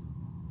perspective.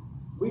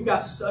 We've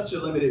got such a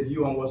limited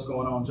view on what's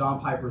going on. John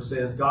Piper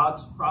says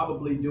God's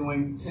probably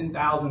doing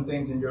 10,000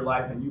 things in your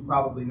life and you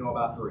probably know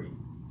about 3.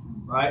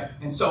 Right?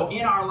 And so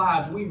in our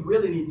lives, we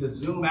really need to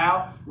zoom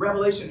out.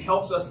 Revelation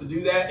helps us to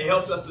do that. It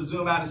helps us to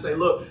zoom out and say,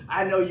 look,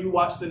 I know you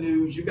watch the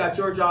news. You got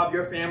your job,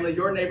 your family,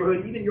 your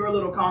neighborhood, even your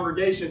little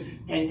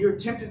congregation, and you're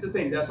tempted to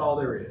think that's all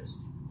there is.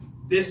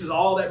 This is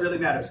all that really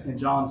matters. And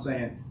John's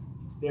saying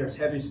there's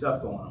heavy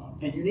stuff going on.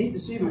 And you need to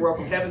see the world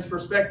from heaven's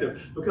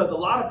perspective because a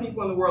lot of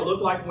people in the world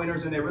look like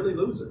winners and they're really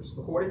losers,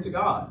 according to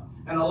God.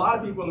 And a lot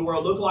of people in the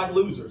world look like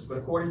losers, but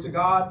according to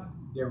God,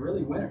 they're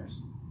really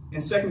winners.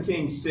 In 2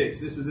 Kings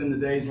 6, this is in the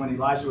days when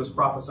Elijah was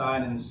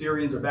prophesying and the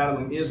Syrians are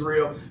battling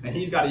Israel, and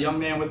he's got a young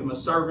man with him, a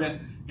servant,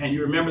 and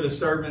you remember the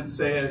servant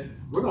says,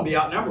 we're going to be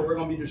outnumbered, we're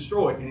going to be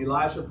destroyed. And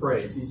Elisha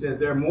prays. He says,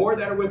 there are more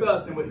that are with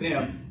us than with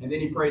them. And then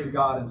he prayed to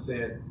God and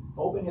said,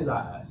 open his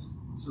eyes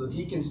so that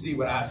he can see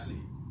what I see.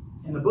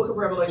 And the book of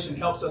Revelation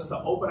helps us to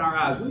open our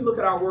eyes. We look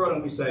at our world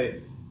and we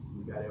say,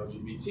 you got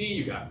LGBT,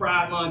 you got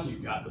Pride Month, you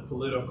got the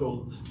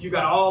political, you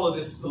got all of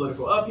this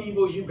political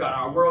upheaval, you've got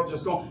our world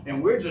just going,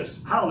 and we're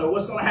just, I don't know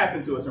what's going to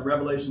happen to us. And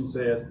Revelation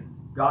says,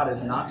 God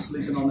is not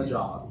sleeping on the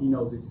job. He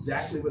knows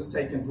exactly what's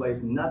taking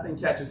place. Nothing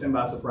catches him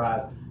by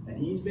surprise. And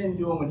he's been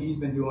doing what he's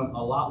been doing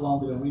a lot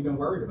longer than we've been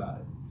worried about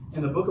it.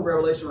 And the book of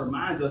Revelation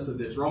reminds us of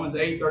this. Romans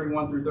 8,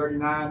 31 through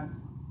 39.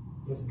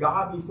 If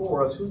God be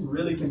for us, who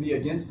really can be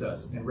against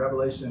us? And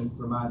Revelation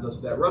reminds us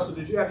of that. Russell,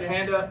 did you have your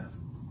hand up?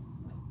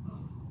 I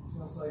was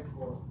going to say,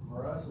 for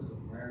us as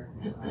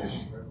Americans, I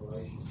think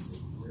Revelation is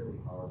really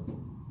hard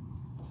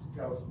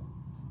because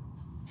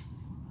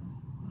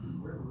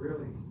we're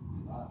really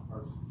not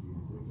persecuted.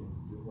 We can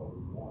do what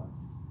we want.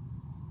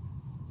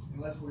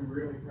 Unless we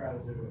really try to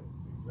do it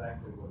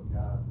exactly what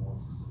God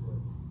wants us to do.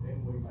 Then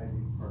we may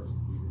be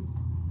persecuted,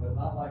 but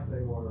not like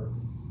they were.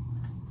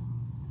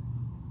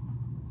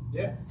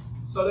 Yeah.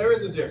 So there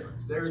is a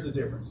difference. There is a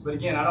difference. But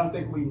again, I don't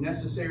think we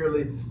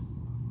necessarily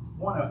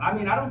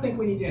I don't think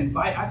we need to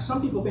invite.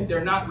 Some people think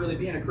they're not really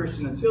being a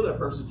Christian until they're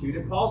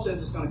persecuted. Paul says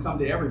it's going to come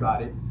to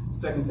everybody, 2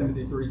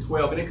 Timothy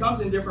 3:12. And it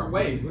comes in different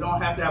ways. We don't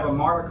have to have a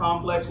martyr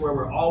complex where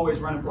we're always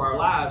running for our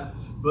lives.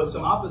 But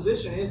some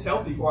opposition is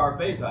healthy for our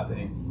faith, I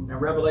think. And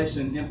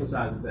Revelation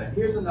emphasizes that.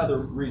 Here's another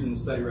reason to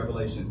study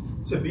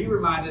Revelation. To be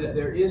reminded that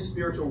there is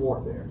spiritual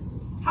warfare.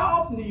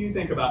 How often do you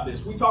think about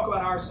this? We talk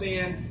about our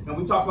sin and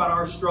we talk about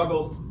our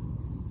struggles.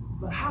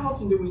 But how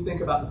often do we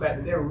think about the fact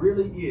that there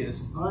really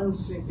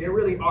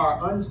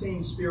are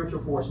unseen spiritual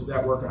forces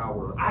at work in our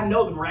world? I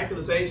know the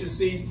miraculous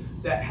agencies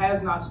that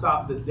has not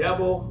stopped the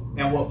devil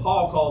and what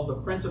Paul calls the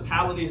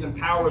principalities and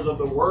powers of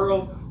the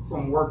world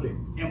from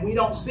working. And we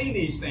don't see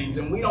these things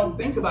and we don't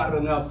think about it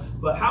enough.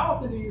 But how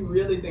often do you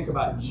really think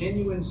about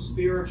genuine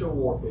spiritual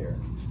warfare?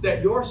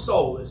 That your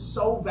soul is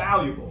so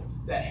valuable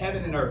that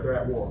heaven and earth are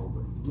at war over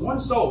it. One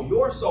soul,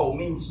 your soul,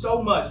 means so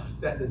much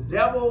that the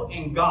devil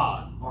and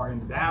God are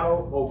in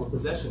battle over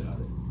possession of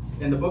it.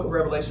 And the book of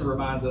Revelation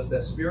reminds us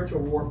that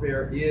spiritual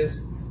warfare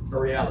is a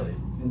reality.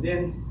 And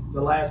then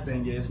the last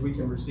thing is we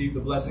can receive the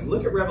blessing.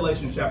 Look at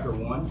Revelation chapter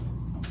 1.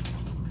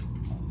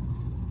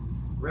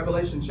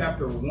 Revelation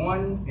chapter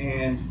 1,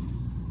 and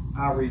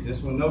I'll read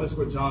this one. Notice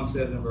what John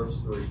says in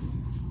verse 3.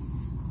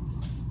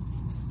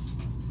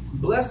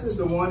 Blessed is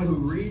the one who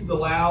reads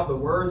aloud the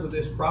words of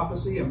this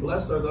prophecy, and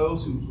blessed are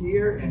those who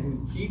hear and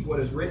who keep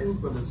what is written,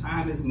 for the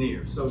time is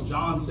near. So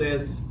John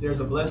says there's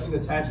a blessing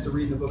attached to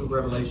reading the book of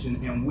Revelation,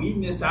 and we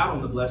miss out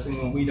on the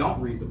blessing when we don't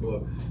read the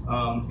book.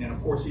 And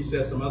of course, he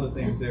says some other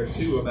things there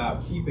too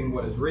about keeping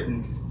what is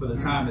written, for the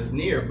time is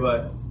near.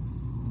 But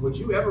would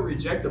you ever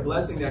reject the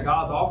blessing that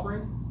God's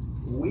offering?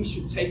 We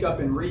should take up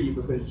and read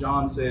because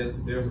John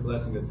says there's a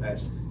blessing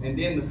attached. And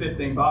then the fifth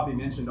thing Bobby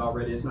mentioned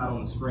already, it's not on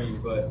the screen,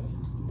 but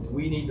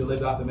we need to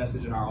live out the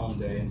message in our own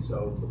day, and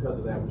so because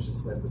of that, we should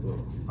study the book.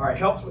 All right,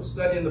 helps with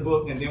studying the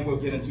book, and then we'll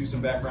get into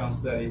some background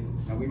study,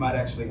 and we might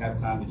actually have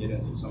time to get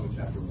into some of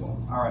chapter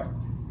 1. All right,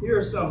 here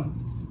are some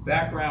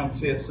background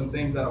tips, some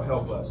things that'll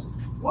help us.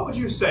 What would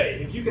you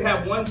say if you could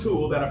have one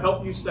tool that'll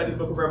help you study the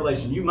book of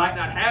Revelation? You might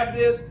not have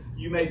this,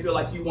 You may feel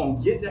like you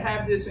won't get to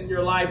have this in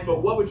your life,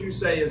 but what would you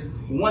say is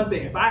one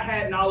thing? If I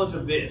had knowledge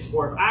of this,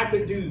 or if I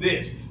could do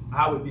this,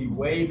 I would be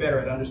way better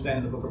at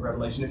understanding the book of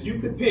Revelation. If you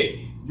could pick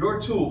your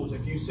tools,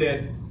 if you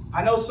said,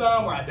 I know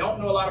some, or I don't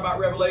know a lot about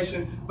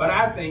Revelation, but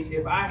I think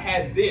if I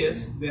had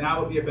this, then I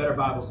would be a better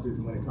Bible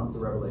student when it comes to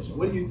Revelation.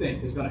 What do you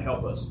think is going to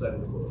help us study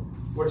the book?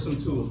 What are some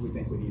tools we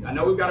think we need? I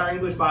know we've got our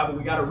English Bible.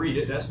 We got to read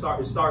it. It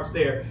starts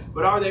there.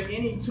 But are there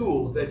any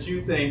tools that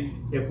you think,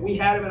 if we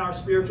had them in our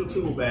spiritual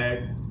tool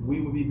bag, we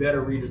would be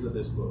better readers of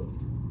this book?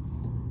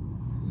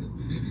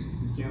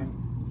 Ms. Kim?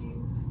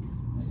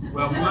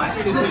 Well, we might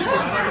need a teacher.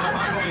 I don't know if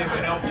I'm going to be able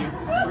to help you.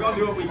 We're going to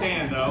do what we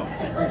can, though.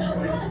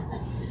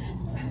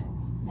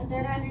 A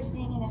better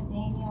understanding of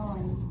Daniel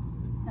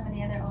and some of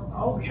the other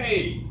Old Testament.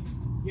 Okay.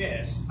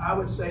 Yes, I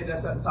would say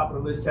that's at the top of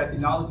the list, Kathy.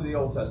 Knowledge of the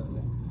Old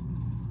Testament.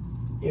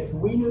 If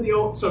we knew the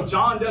Old, so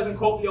John doesn't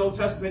quote the Old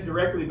Testament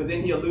directly, but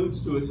then he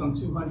alludes to it some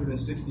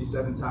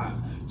 267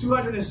 times.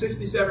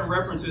 267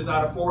 references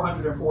out of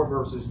 404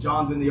 verses.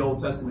 John's in the Old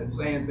Testament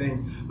saying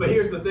things. But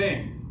here's the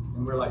thing.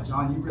 And we're like,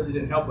 John, you really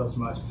didn't help us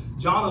much.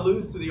 John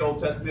alludes to the Old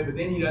Testament, but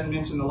then he doesn't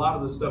mention a lot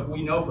of the stuff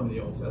we know from the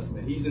Old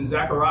Testament. He's in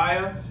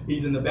Zechariah.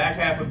 He's in the back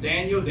half of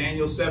Daniel,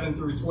 Daniel 7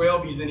 through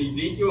 12. He's in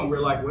Ezekiel. And we're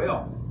like,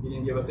 well, he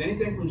didn't give us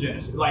anything from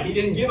Genesis. Like, he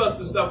didn't give us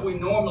the stuff we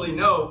normally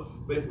know.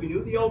 But if we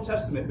knew the Old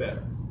Testament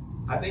better,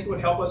 I think it would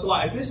help us a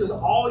lot. If this is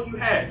all you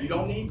had, you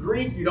don't need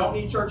Greek, you don't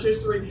need church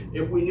history,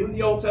 if we knew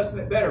the Old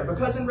Testament better.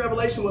 Because in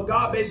Revelation, what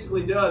God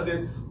basically does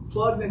is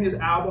plugs in his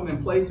album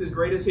and plays his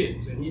greatest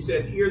hits. And he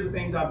says, here are the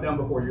things I've done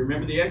before. You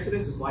remember the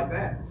Exodus? It's like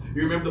that.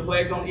 You remember the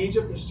plagues on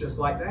Egypt? It's just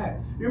like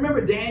that. You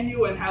remember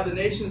Daniel and how the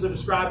nations are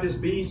described as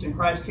beasts and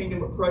Christ's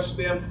kingdom would crush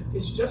them?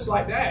 It's just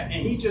like that.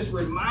 And he just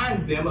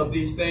reminds them of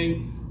these things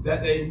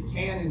that they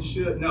can and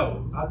should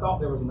know. I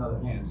thought there was another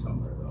hand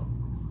somewhere, though.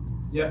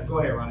 Yep, go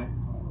ahead, Ronnie.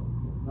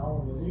 Not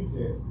only the New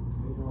Testament,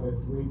 you know, if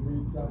we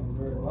read something in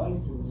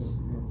Revelation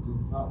and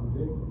it's not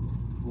ridiculous,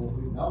 well,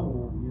 we know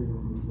we'll hear it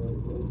in these other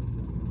books.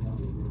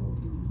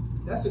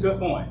 That's a good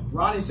point.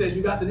 Ronnie says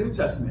you got the New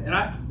Testament.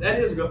 And that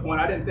is a good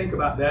point. I didn't think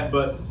about that.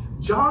 But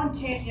John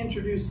can't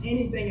introduce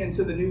anything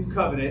into the New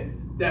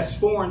Covenant that's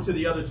foreign to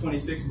the other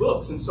 26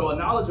 books. And so a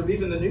knowledge of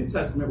even the New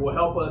Testament will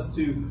help us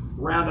to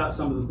round out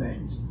some of the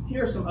things.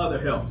 Here are some other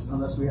helps,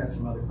 unless we have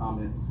some other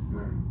comments.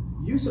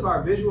 Use of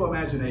our visual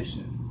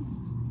imagination.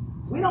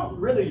 We don't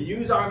really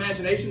use our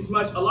imaginations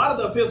much. A lot of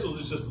the epistles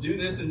is just do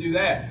this and do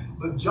that.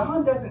 But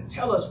John doesn't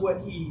tell us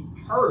what he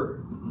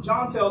heard.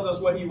 John tells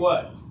us what he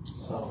what?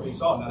 What he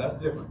saw. Now that's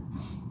different.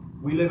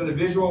 We live in a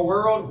visual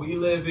world. We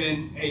live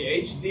in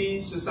a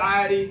HD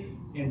society.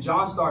 And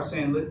John starts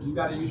saying, look, you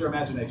got to use your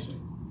imagination.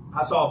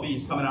 I saw a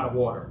beast coming out of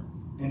water.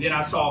 And then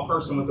I saw a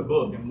person with a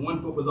book. And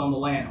one foot was on the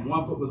land and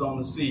one foot was on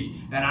the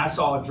sea. And I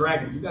saw a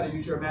dragon. You got to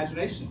use your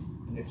imagination.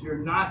 And if you're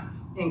not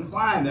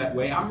inclined that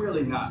way, I'm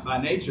really not by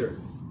nature.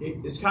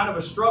 It's kind of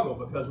a struggle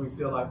because we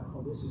feel like,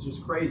 oh, this is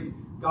just crazy.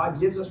 God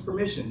gives us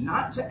permission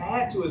not to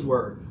add to his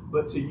word,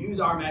 but to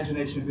use our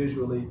imagination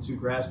visually to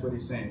grasp what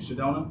he's saying.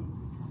 Shadona?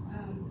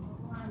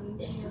 We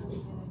did a study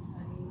on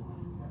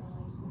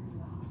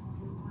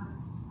Revelation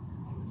class,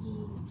 and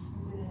he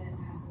presented it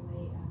as a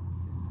way of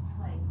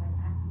like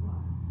act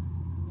one.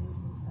 This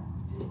is stuff.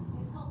 And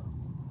it helped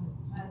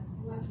us.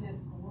 It wasn't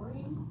as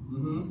boring.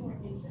 It's more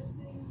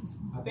interesting.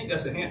 I think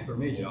that's a hint for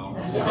me, y'all.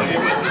 It's like, it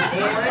wasn't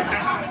boring.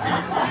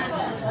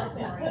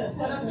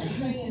 But I'm just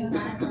saying,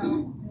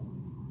 background.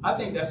 I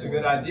think that's a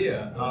good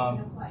idea.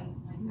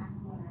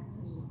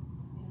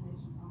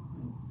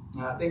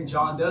 I think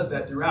John does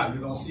that throughout.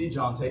 You're going to see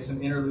John take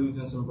some interludes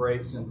and some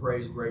breaks and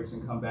praise breaks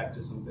and come back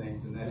to some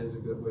things, and that is a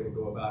good way to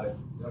go about it.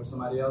 Is there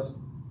somebody else?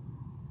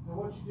 Now,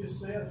 what you just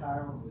said,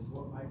 Hiram, is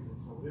what makes it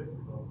so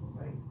difficult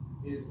for me.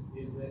 Is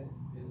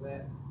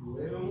that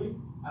literally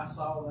I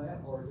saw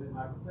that, or is it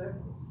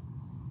hypothetical?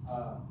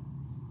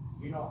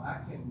 You know,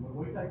 when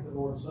we take the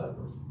Lord's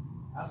Supper,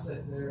 I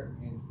sit there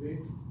and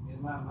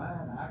in my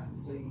mind, I can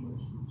see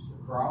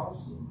the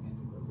cross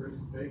and the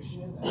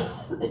crucifixion and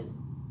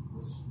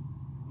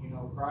you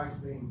know,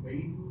 Christ being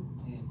beaten,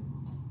 and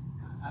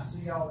I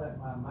see all that in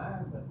my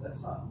mind, but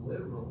that's not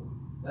literal.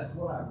 That's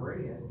what I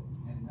read,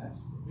 and that's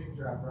the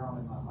picture I've drawn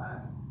in my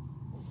mind.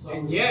 So,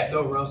 and yet,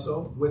 though,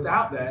 Russell,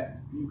 without that,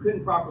 you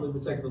couldn't properly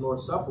partake of the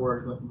Lord's Supper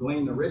or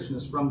glean the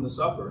richness from the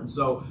supper. And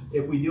so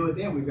if we do it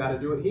then, we've got to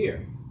do it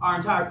here. Our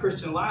entire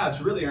Christian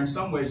lives really are in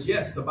some ways,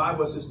 yes, the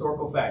Bible is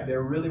historical fact.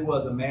 There really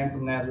was a man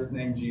from Nazareth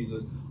named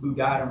Jesus who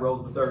died and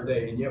rose the third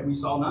day, and yet we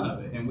saw none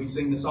of it. And we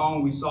sing the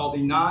song, we saw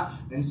thee not.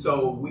 And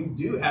so we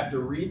do have to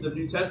read the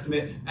New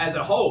Testament as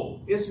a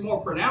whole. It's more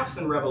pronounced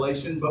than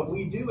Revelation, but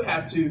we do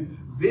have to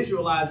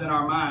visualize in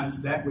our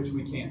minds that which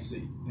we can't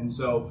see. And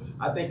so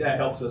I think that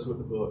helps us with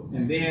the book.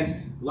 And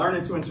then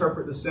learning to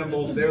interpret the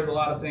symbols. There's a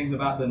lot of things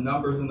about the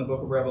numbers in the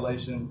book of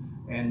Revelation.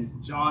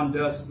 And John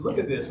does, look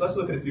at this. Let's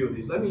look at a few of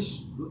these. Let me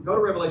go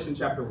to Revelation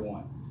chapter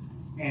 1.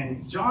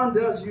 And John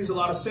does use a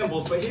lot of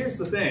symbols, but here's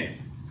the thing.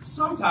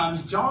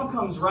 Sometimes John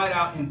comes right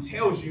out and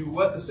tells you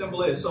what the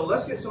symbol is. So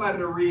let's get somebody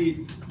to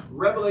read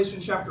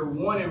Revelation chapter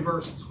 1 and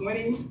verse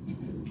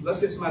 20. Let's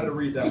get somebody to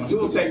read that one. Who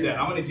will take that?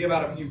 I'm going to give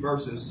out a few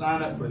verses.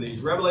 Sign up for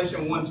these.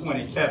 Revelation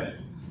 1:20, Kevin.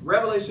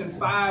 Revelation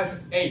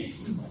 5:8.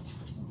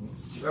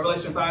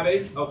 Revelation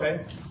 5:8,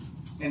 okay.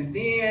 And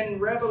then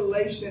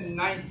Revelation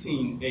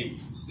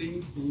 19:8.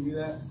 Steve, can you do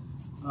that?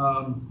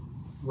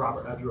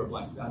 Robert, I drew a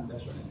blank.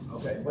 That's your name.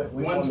 Okay.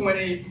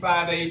 1:20,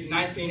 5:8,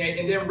 19:8.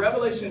 And then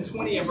Revelation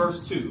 20 and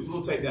verse 2. Who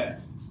will take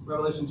that?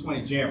 Revelation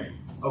 20, Jeremy.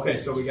 Okay,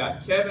 so we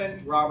got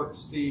Kevin, Robert,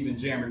 Steve, and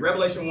Jeremy.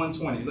 Revelation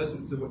 1:20.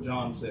 Listen to what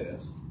John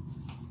says.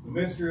 The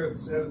mystery of the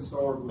 7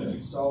 stars which you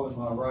saw in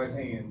my right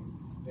hand,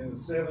 and the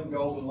 7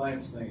 golden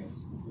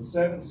lampstands. The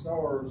 7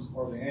 stars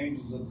are the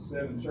angels of the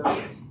 7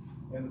 churches,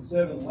 and the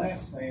 7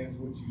 lampstands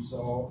which you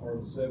saw are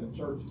the 7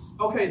 churches.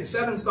 Okay, the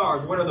 7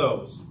 stars, what are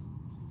those?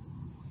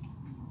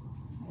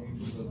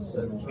 Angels of the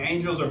 7 churches.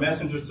 Angels are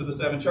messengers to the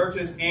 7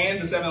 churches,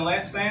 and the 7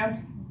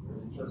 lampstands?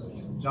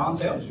 John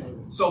tells you.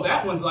 So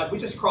that one's like, we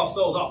just crossed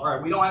those off. All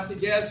right, we don't have to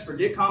guess,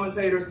 forget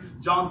commentators.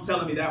 John's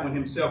telling me that one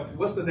himself.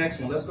 What's the next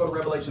one? Let's go to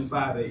Revelation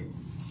 5:8.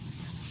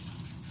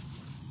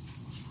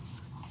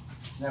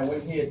 Now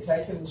when he had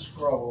taken the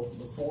scroll,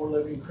 the 4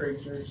 living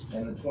creatures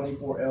and the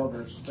 24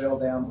 elders fell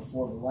down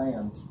before the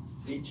Lamb,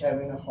 each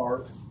having a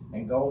harp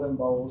and golden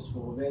bowls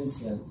full of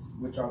incense,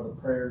 which are the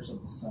prayers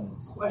of the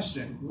saints.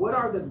 Question, what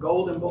are the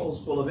golden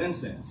bowls full of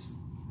incense?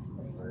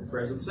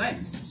 Prayers of the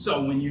saints.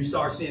 So when you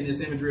start seeing this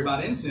imagery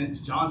about incense,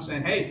 John's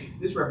saying, hey,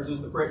 this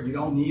represents the prayer. You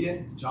don't need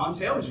it. John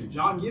tells you.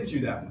 John gives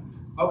you that one.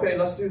 Okay,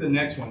 let's do the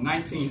next one,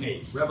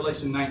 19:8.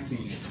 Revelation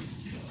 19:8.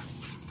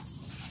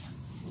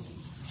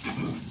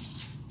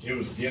 It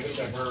was given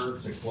to her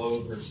to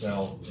clothe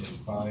herself in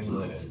fine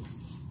linen,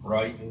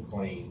 bright and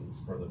clean,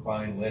 for the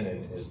fine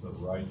linen is the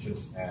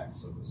righteous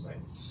acts of the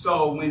saints.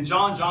 So when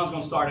John's going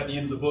to start at the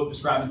end of the book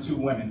describing 2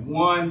 women.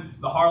 One,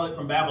 the harlot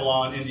from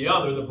Babylon, and the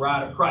other, the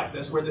bride of Christ.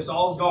 That's where this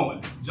all is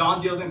going. John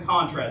deals in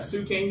contrast.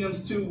 2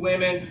 kingdoms, 2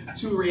 women,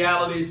 2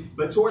 realities.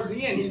 But towards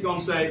the end, he's going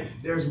to say,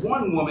 there's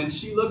one woman,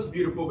 she looks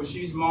beautiful, but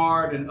she's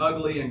marred and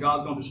ugly, and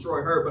God's going to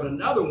destroy her. But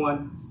another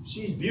one,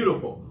 she's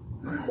beautiful.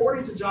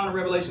 According to John in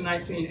Revelation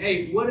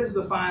 19:8, what is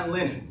the fine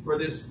linen for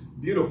this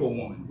beautiful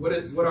woman? What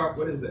is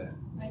that?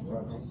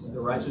 The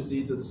righteous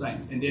deeds of the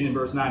saints. And then in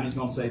verse 9, he's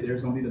going to say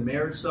there's going to be the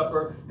marriage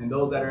supper, and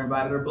those that are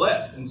invited are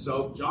blessed. And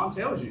so John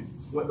tells you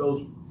what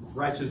those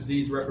righteous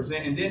deeds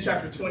represent. And then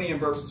chapter 20 and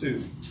verse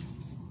 2.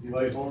 He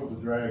laid hold of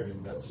the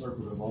dragon, that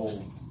serpent of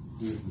old,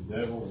 who is the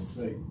devil and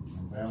Satan,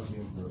 and bound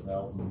him for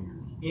 1,000 years.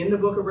 In the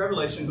book of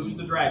Revelation, who's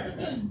the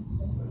dragon?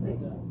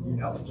 You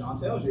know, John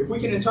tells you. If we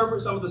can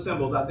interpret some of the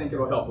symbols, I think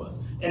it'll help us.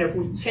 And if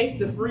we take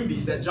the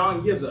freebies that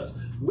John gives us,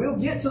 we'll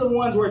get to the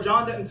ones where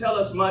John doesn't tell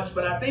us much,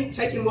 but I think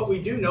taking what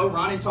we do know,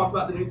 Ronnie talked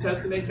about the New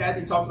Testament,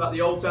 Kathy talked about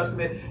the Old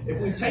Testament.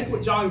 If we take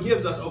what John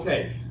gives us,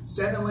 okay,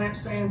 7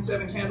 lampstands,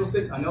 7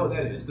 candlesticks, I know what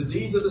that is. The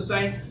deeds of the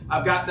saints,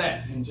 I've got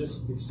that. And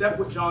just accept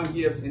what John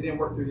gives and then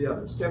work through the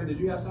others. Kevin, did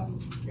you have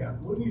something? Yeah,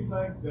 wouldn't you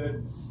think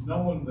that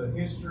knowing the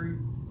history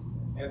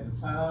at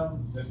the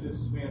time that this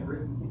is being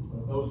written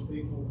of those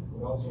people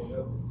would also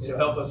help us? It'll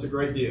help us a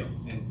great deal.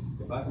 And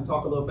if I can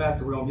talk a little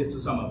faster, we're going to get to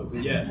some of it.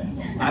 But yes,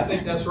 I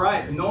think that's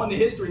right. Knowing the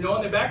history,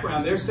 knowing the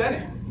background, their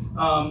setting.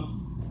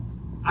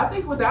 I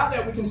think without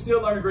that, we can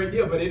still learn a great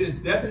deal, but it is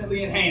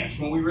definitely enhanced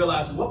when we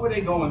realize what were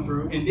they going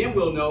through, and then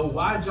we'll know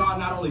why John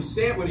not only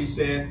said what he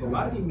said, but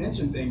why did he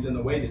mention things in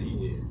the way that he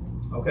did.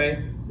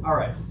 Okay? All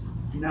right.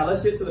 Now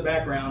let's get to the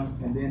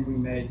background, and then we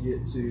may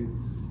get to,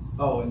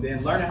 and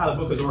then learning how the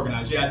book is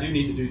organized. Yeah, I do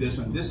need to do this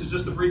one. This is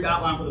just a brief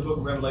outline for the book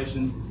of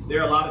Revelation.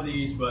 There are a lot of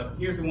these, but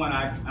here's the one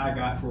I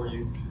got for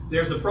you.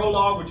 There's the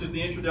prologue, which is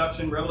the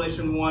introduction,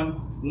 Revelation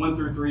 1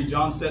 through 3.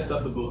 John sets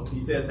up the book. He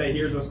says, hey,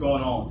 here's what's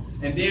going on.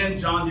 And then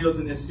John deals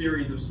in this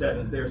series of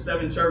 7s. There are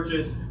 7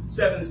 churches,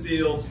 7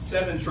 seals,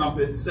 7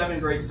 trumpets, 7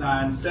 great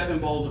signs, 7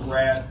 bowls of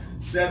wrath,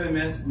 7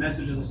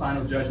 messages of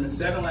final judgment,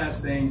 7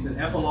 last things, an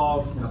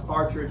epilogue, and a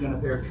partridge and a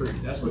pear tree.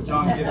 That's what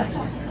John gives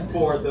me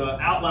for the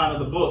outline of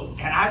the book.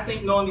 And I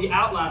think knowing the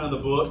outline of the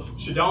book,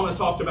 Shadona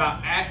talked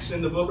about Acts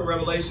in the book of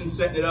Revelation,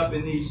 setting it up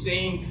in these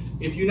scenes.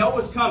 If you know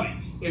what's coming,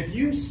 if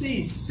you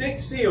see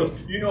 6 seals,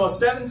 you know a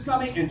 7's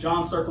coming, and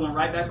John's circling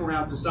right back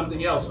around to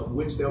something else, of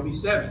which there'll be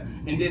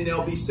 7. And then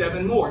there'll be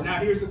 7 more. Now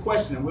here's the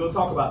question, and we'll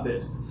talk about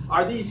this.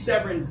 Are these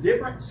 7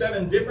 different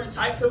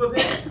types of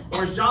events?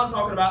 Or is John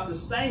talking about the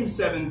same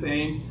 7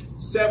 things,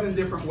 7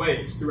 different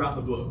ways throughout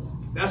the book?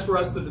 That's for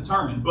us to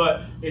determine.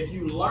 But if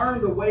you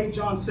learn the way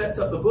John sets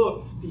up the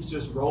book, he's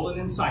just rolling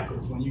in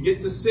cycles. When you get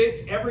to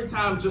 6, every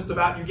time just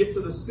about you get to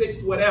the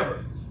 6th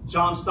whatever,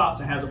 John stops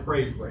and has a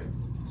praise break.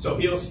 So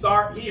he'll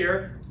start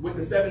here with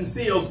the 7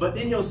 seals, but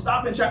then he'll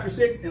stop in chapter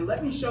 6, and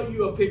let me show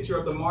you a picture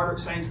of the martyred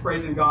saints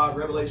praising God,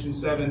 Revelation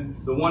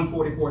 7, the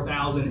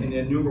 144,000 and the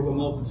innumerable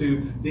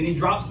multitude. Then he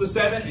drops the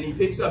 7, and he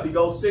picks up, he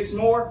goes 6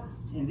 more,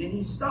 and then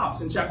he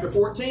stops in chapter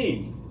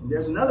 14. And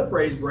there's another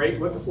praise break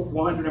with the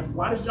 100.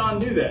 Why does John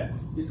do that?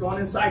 He's going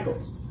in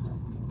cycles.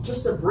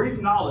 Just a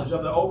brief knowledge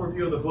of the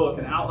overview of the book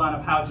and outline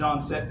of how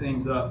John set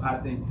things up, I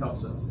think,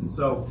 helps us. And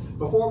so,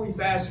 before we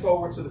fast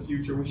forward to the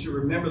future, we should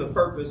remember the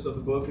purpose of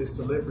the book is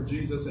to live for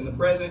Jesus in the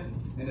present,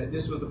 and that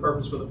this was the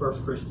purpose for the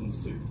first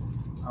Christians too.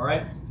 All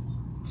right?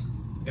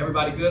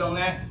 Everybody good on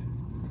that?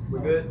 We're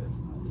good?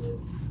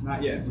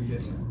 Not yet. We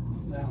get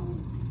there.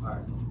 All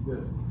right,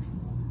 good.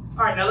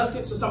 All right, now let's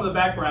get to some of the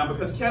background,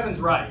 because Kevin's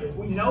right. If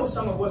we know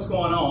some of what's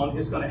going on,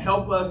 it's going to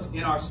help us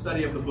in our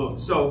study of the book.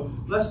 So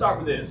let's start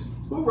with this.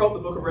 Who wrote the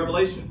book of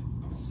Revelation?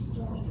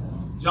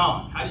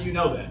 John. How do you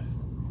know that?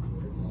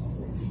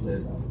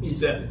 He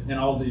says it in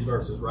all of these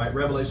verses, right?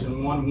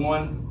 Revelation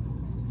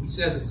 1:1, he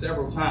says it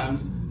several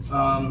times.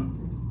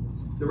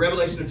 The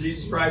revelation of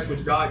Jesus Christ,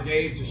 which God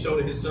gave to show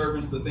to his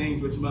servants the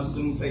things which must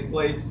soon take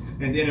place.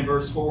 And then in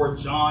verse 4,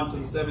 John to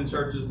the 7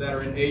 churches that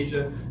are in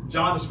Asia.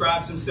 John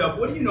describes himself.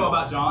 What do you know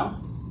about John?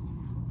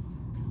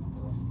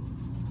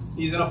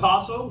 He's an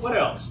apostle. What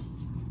else?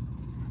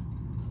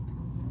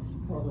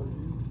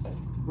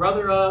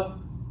 Brother of?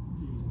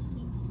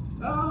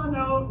 Oh,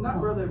 no, not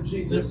brother of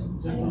Jesus.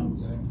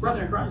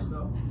 Brother in Christ,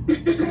 though.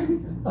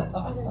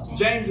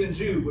 James and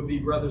Jude would be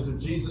brothers of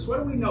Jesus. What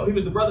do we know? He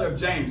was the brother of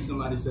James,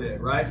 somebody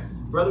said, right?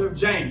 Brother of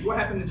James. What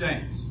happened to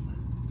James?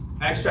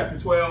 Acts chapter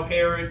 12,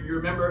 Herod, you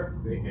remember?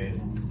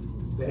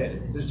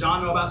 Beheaded. Does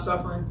John know about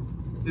suffering?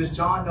 Does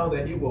John know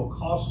that it will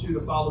cost you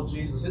to follow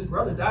Jesus? His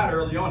brother died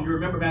early on. You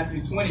remember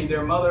Matthew 20,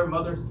 their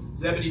mother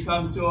Zebedee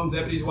comes to him,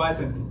 Zebedee's wife,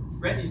 and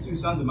grant these 2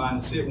 sons of mine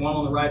to sit, one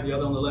on the right, the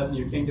other on the left in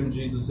your kingdom.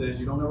 Jesus says,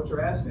 you don't know what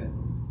you're asking.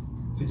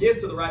 To give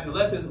to the right and the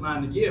left isn't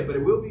mine to give, but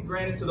it will be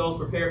granted to those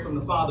prepared from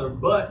the Father.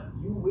 But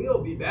you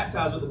will be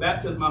baptized with the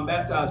baptism I'm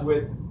baptized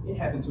with. It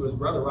happened to his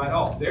brother right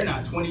off. They're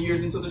not 20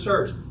 years into the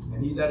church,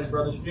 and he's at his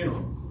brother's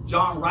funeral.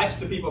 John writes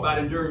to people about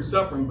enduring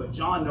suffering, but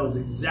John knows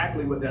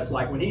exactly what that's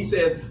like. When he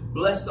says,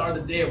 blessed are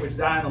the dead which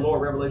die in the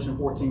Lord, Revelation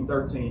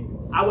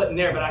 14:13. I wasn't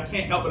there, but I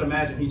can't help but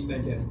imagine he's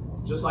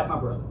thinking, just like my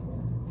brother.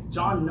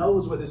 John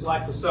knows what it's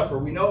like to suffer.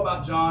 We know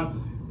about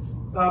John.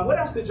 What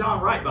else did John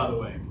write, by the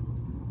way?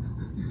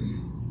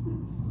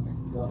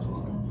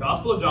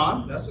 Gospel of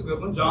John. That's a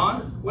good one.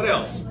 John. What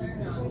else?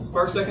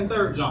 1st, 2nd,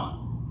 3rd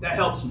John. That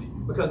helps me,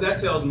 because that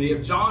tells me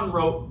if John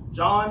wrote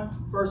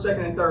John, 1st,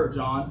 2nd, and 3rd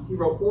John, he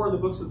wrote 4 of the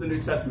books of the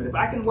New Testament. If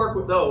I can work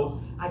with those,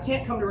 I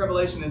can't come to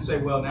Revelation and say,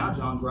 well, now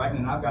John's writing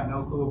and I've got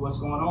no clue of what's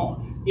going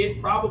on.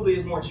 It probably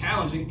is more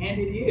challenging, and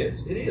it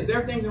is. It is. There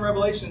are things in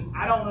Revelation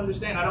I don't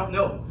understand, I don't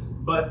know.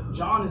 But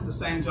John is the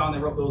same John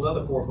that wrote those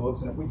other 4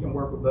 books, and if we can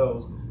work with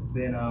those,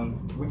 then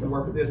we can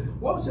work with this.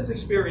 What was his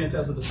experience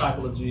as a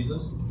disciple of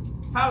Jesus?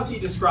 How is he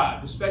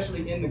described,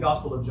 especially in the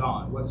Gospel of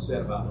John? What is said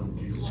about him?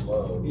 Jesus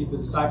loved. He's the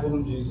disciple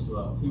whom Jesus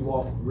loved. He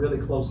walked really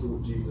closely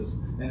with Jesus,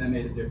 and that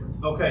made a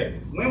difference. Okay,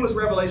 when was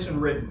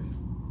Revelation written?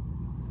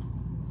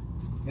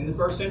 In the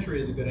 1st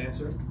century is a good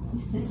answer.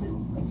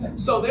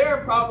 So there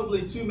are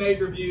probably 2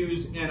 major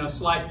views and a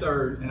slight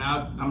third, and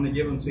I'm going to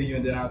give them to you,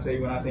 and then I'll tell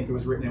you when I think it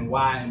was written and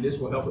why, and this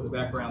will help with the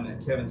background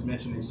that Kevin's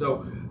mentioning.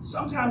 So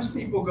sometimes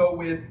people go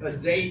with a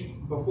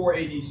date before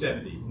AD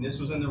 70, and this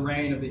was in the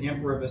reign of the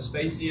Emperor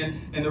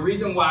Vespasian. And the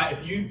reason why,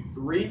 if you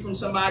read from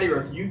somebody,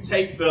 or if you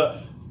take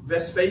the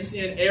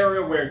Vespasian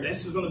era where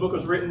this is when the book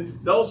was written,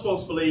 those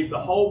folks believe the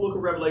whole book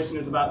of Revelation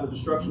is about the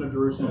destruction of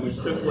Jerusalem, which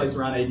took place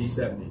around AD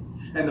 70.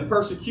 And the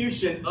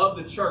persecution of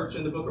the church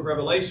in the book of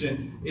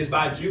Revelation is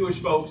by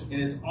Jewish folks, and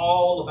it's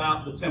all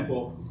about the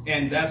temple,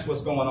 and that's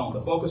what's going on.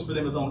 The focus for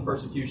them is on the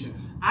persecution.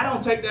 I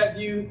don't take that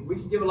view. We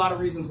could give a lot of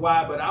reasons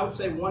why, but I would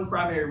say one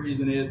primary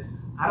reason is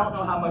I don't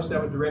know how much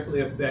that would directly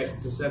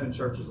affect the 7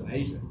 churches in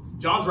Asia.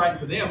 John's writing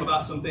to them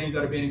about some things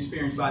that are being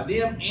experienced by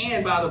them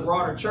and by the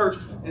broader church.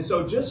 And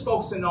so just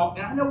focusing on,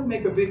 and I know we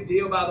make a big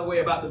deal, by the way,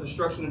 about the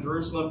destruction of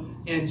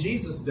Jerusalem, and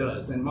Jesus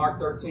does in Mark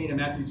 13 and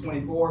Matthew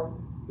 24.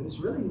 But it's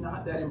really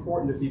not that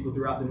important to people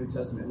throughout the New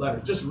Testament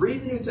letters. Just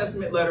read the New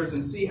Testament letters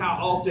and see how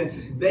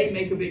often they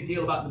make a big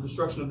deal about the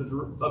destruction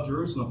of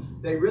Jerusalem.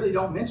 They really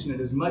don't mention it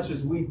as much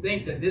as we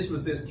think that this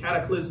was this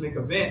cataclysmic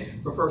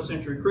event for 1st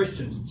century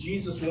Christians.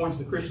 Jesus warns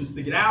the Christians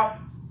to get out,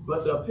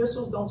 but the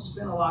epistles don't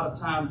spend a lot of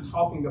time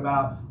talking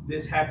about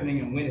this happening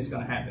and when it's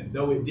going to happen,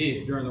 though it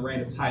did during the reign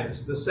of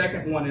Titus. The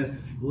second one is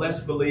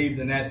less believed,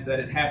 and that's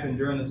that it happened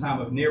during the time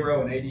of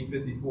Nero in AD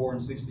 54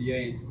 and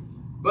 68.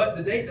 But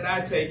the date that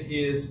I take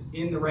is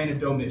in the reign of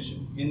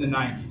Domitian, in the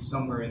 90s,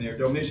 somewhere in there.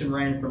 Domitian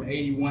reigned from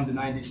 81 to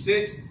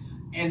 96.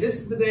 And this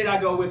is the date I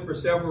go with for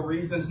several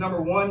reasons.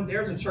 Number one,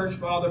 there's a church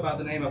father by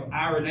the name of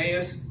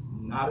Irenaeus,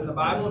 not in the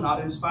Bible, not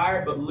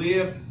inspired, but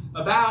lived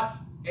about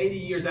 80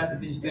 years after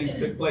these things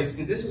took place.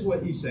 And this is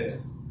what he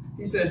says.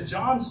 He says,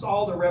 John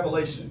saw the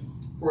revelation,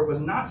 for it was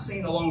not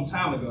seen a long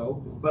time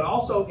ago, but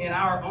also in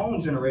our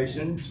own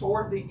generation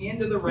toward the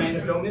end of the reign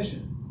of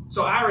Domitian.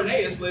 So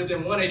Irenaeus lived in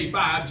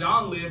 185.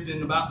 John lived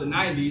in about the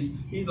 90s.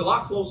 He's a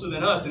lot closer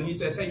than us. And he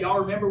says, hey, y'all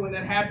remember when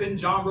that happened?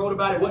 John wrote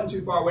about it. It wasn't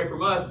too far away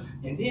from us.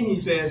 And then he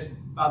says,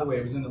 by the way,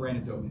 it was in the reign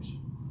of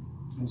Domitian.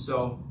 And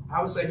so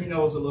I would say he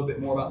knows a little bit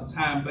more about the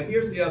time. But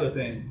here's the other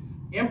thing.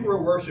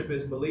 Emperor worship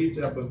is believed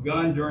to have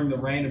begun during the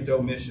reign of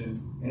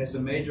Domitian. And it's a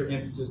major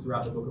emphasis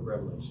throughout the book of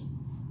Revelation.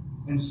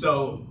 And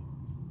so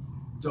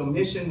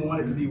Domitian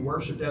wanted to be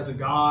worshipped as a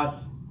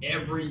god.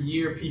 Every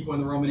year, people in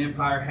the Roman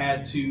Empire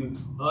had to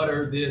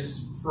utter this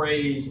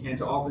phrase and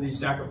to offer these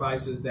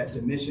sacrifices that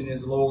dominion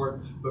is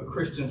Lord, but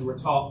Christians were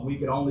taught we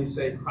could only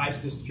say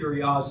Christ is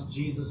Kyrios,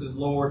 Jesus is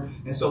Lord.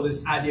 And so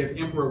this idea of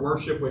emperor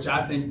worship, which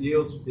I think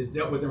is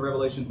dealt with in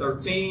Revelation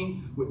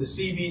 13 with the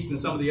sea beast and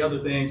some of the other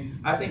things,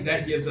 I think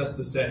that gives us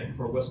the setting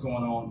for what's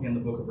going on in the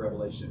book of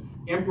Revelation.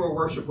 Emperor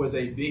worship was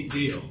a big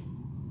deal.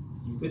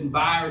 You couldn't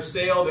buy or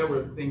sell. There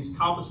were things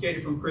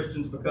confiscated from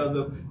Christians because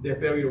of their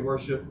failure to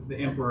worship the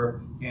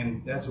emperor,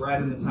 and that's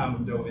right in the time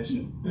of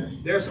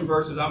Domitian. There are some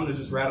verses, I'm going to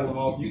just rattle them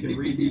off. You can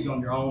read these on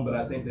your own, but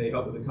I think they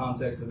help with the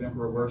context of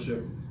emperor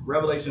worship.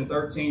 Revelation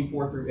 13,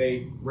 4 through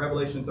 8,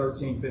 Revelation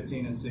 13,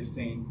 15 and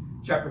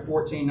 16, chapter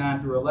 14,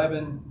 9 through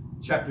 11,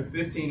 chapter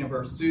 15 and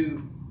verse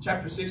 2,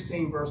 chapter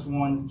 16, verse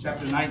 1,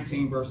 chapter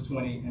 19, verse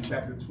 20, and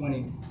chapter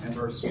 20 and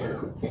verse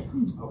 4.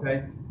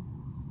 Okay?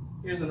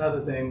 Here's another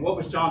thing. What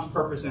was John's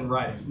purpose in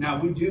writing? Now,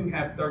 we do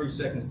have 30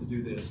 seconds to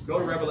do this. Go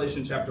to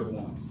Revelation chapter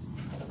 1.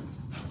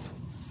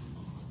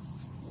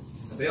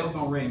 The bell's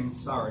going to ring.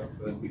 Sorry.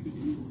 But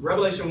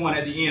Revelation 1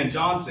 at the end,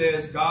 John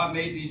says, God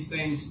made these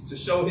things to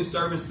show his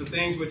servants the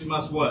things which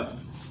must what?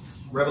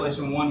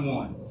 Revelation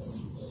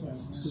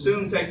 1:1.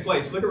 Soon take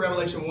place. Look at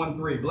Revelation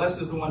 1:3.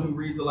 Blessed is the one who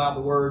reads aloud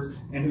the words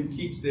and who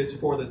keeps this,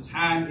 for the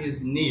time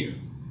is near.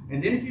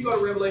 And then if you go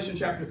to Revelation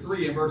chapter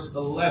 3 and verse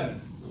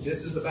 11,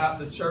 this is about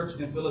the church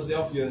in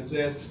Philadelphia. It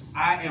says,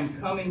 I am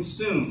coming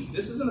soon.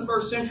 This is in the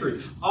first century.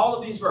 All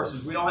of these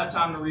verses, we don't have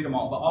time to read them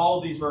all, but all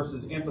of these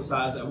verses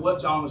emphasize that what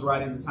John was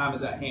writing, the time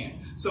is at hand.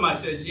 Somebody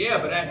says, yeah,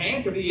 but at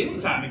hand could be any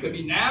time. It could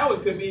be now.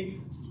 It could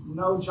be...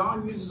 No,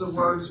 John uses a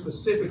word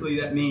specifically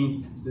that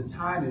means the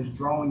time is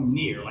drawing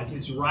near, like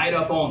it's right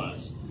up on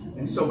us.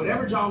 And so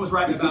whenever John was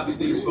writing about to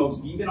these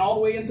folks, even all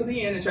the way into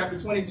the end in chapter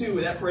 22,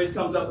 where that phrase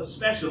comes up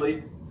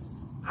especially,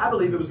 I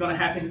believe it was going to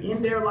happen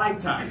in their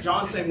lifetime.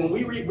 John's saying when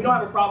we read, we don't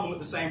have a problem with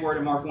the same word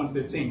in Mark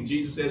 1:15.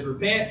 Jesus says,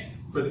 repent,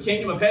 for the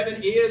kingdom of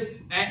heaven is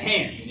at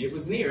hand. And it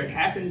was near. It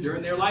happened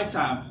during their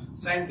lifetime.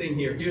 Same thing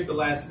here. Here's the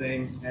last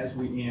thing as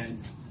we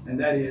end, and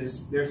that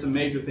is there's some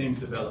major things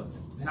developed.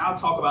 And I'll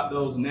talk about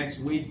those next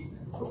week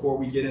before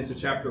we get into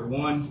chapter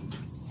 1.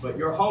 But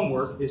your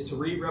homework is to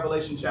read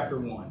Revelation chapter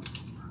 1.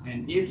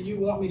 And if you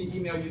want me to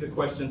email you the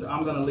questions,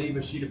 I'm going to leave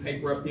a sheet of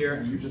paper up here,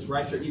 and you just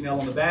write your email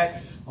on the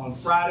back. On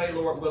Friday,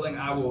 Lord willing,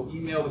 I will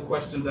email the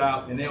questions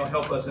out, and they'll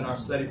help us in our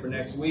study for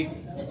next week.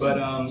 But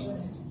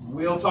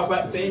we'll talk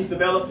about the themes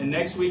developed, and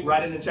next week,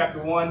 right into chapter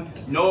 1.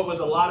 Know it was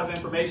a lot of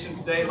information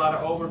today, a lot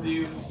of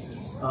overview.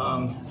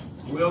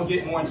 We'll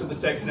get more into the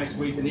text next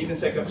week, and even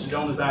take up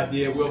Shadona's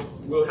idea.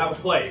 We'll have a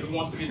play. Who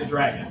wants to be the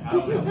dragon? I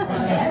don't know. We'll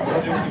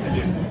do what we can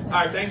do. All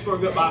right, thanks for a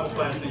good Bible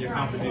class and your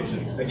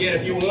contributions. Again,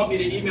 if you want me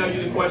to email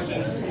you the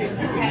questions, you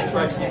can just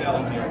write your email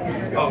in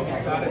here. Oh,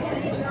 got it?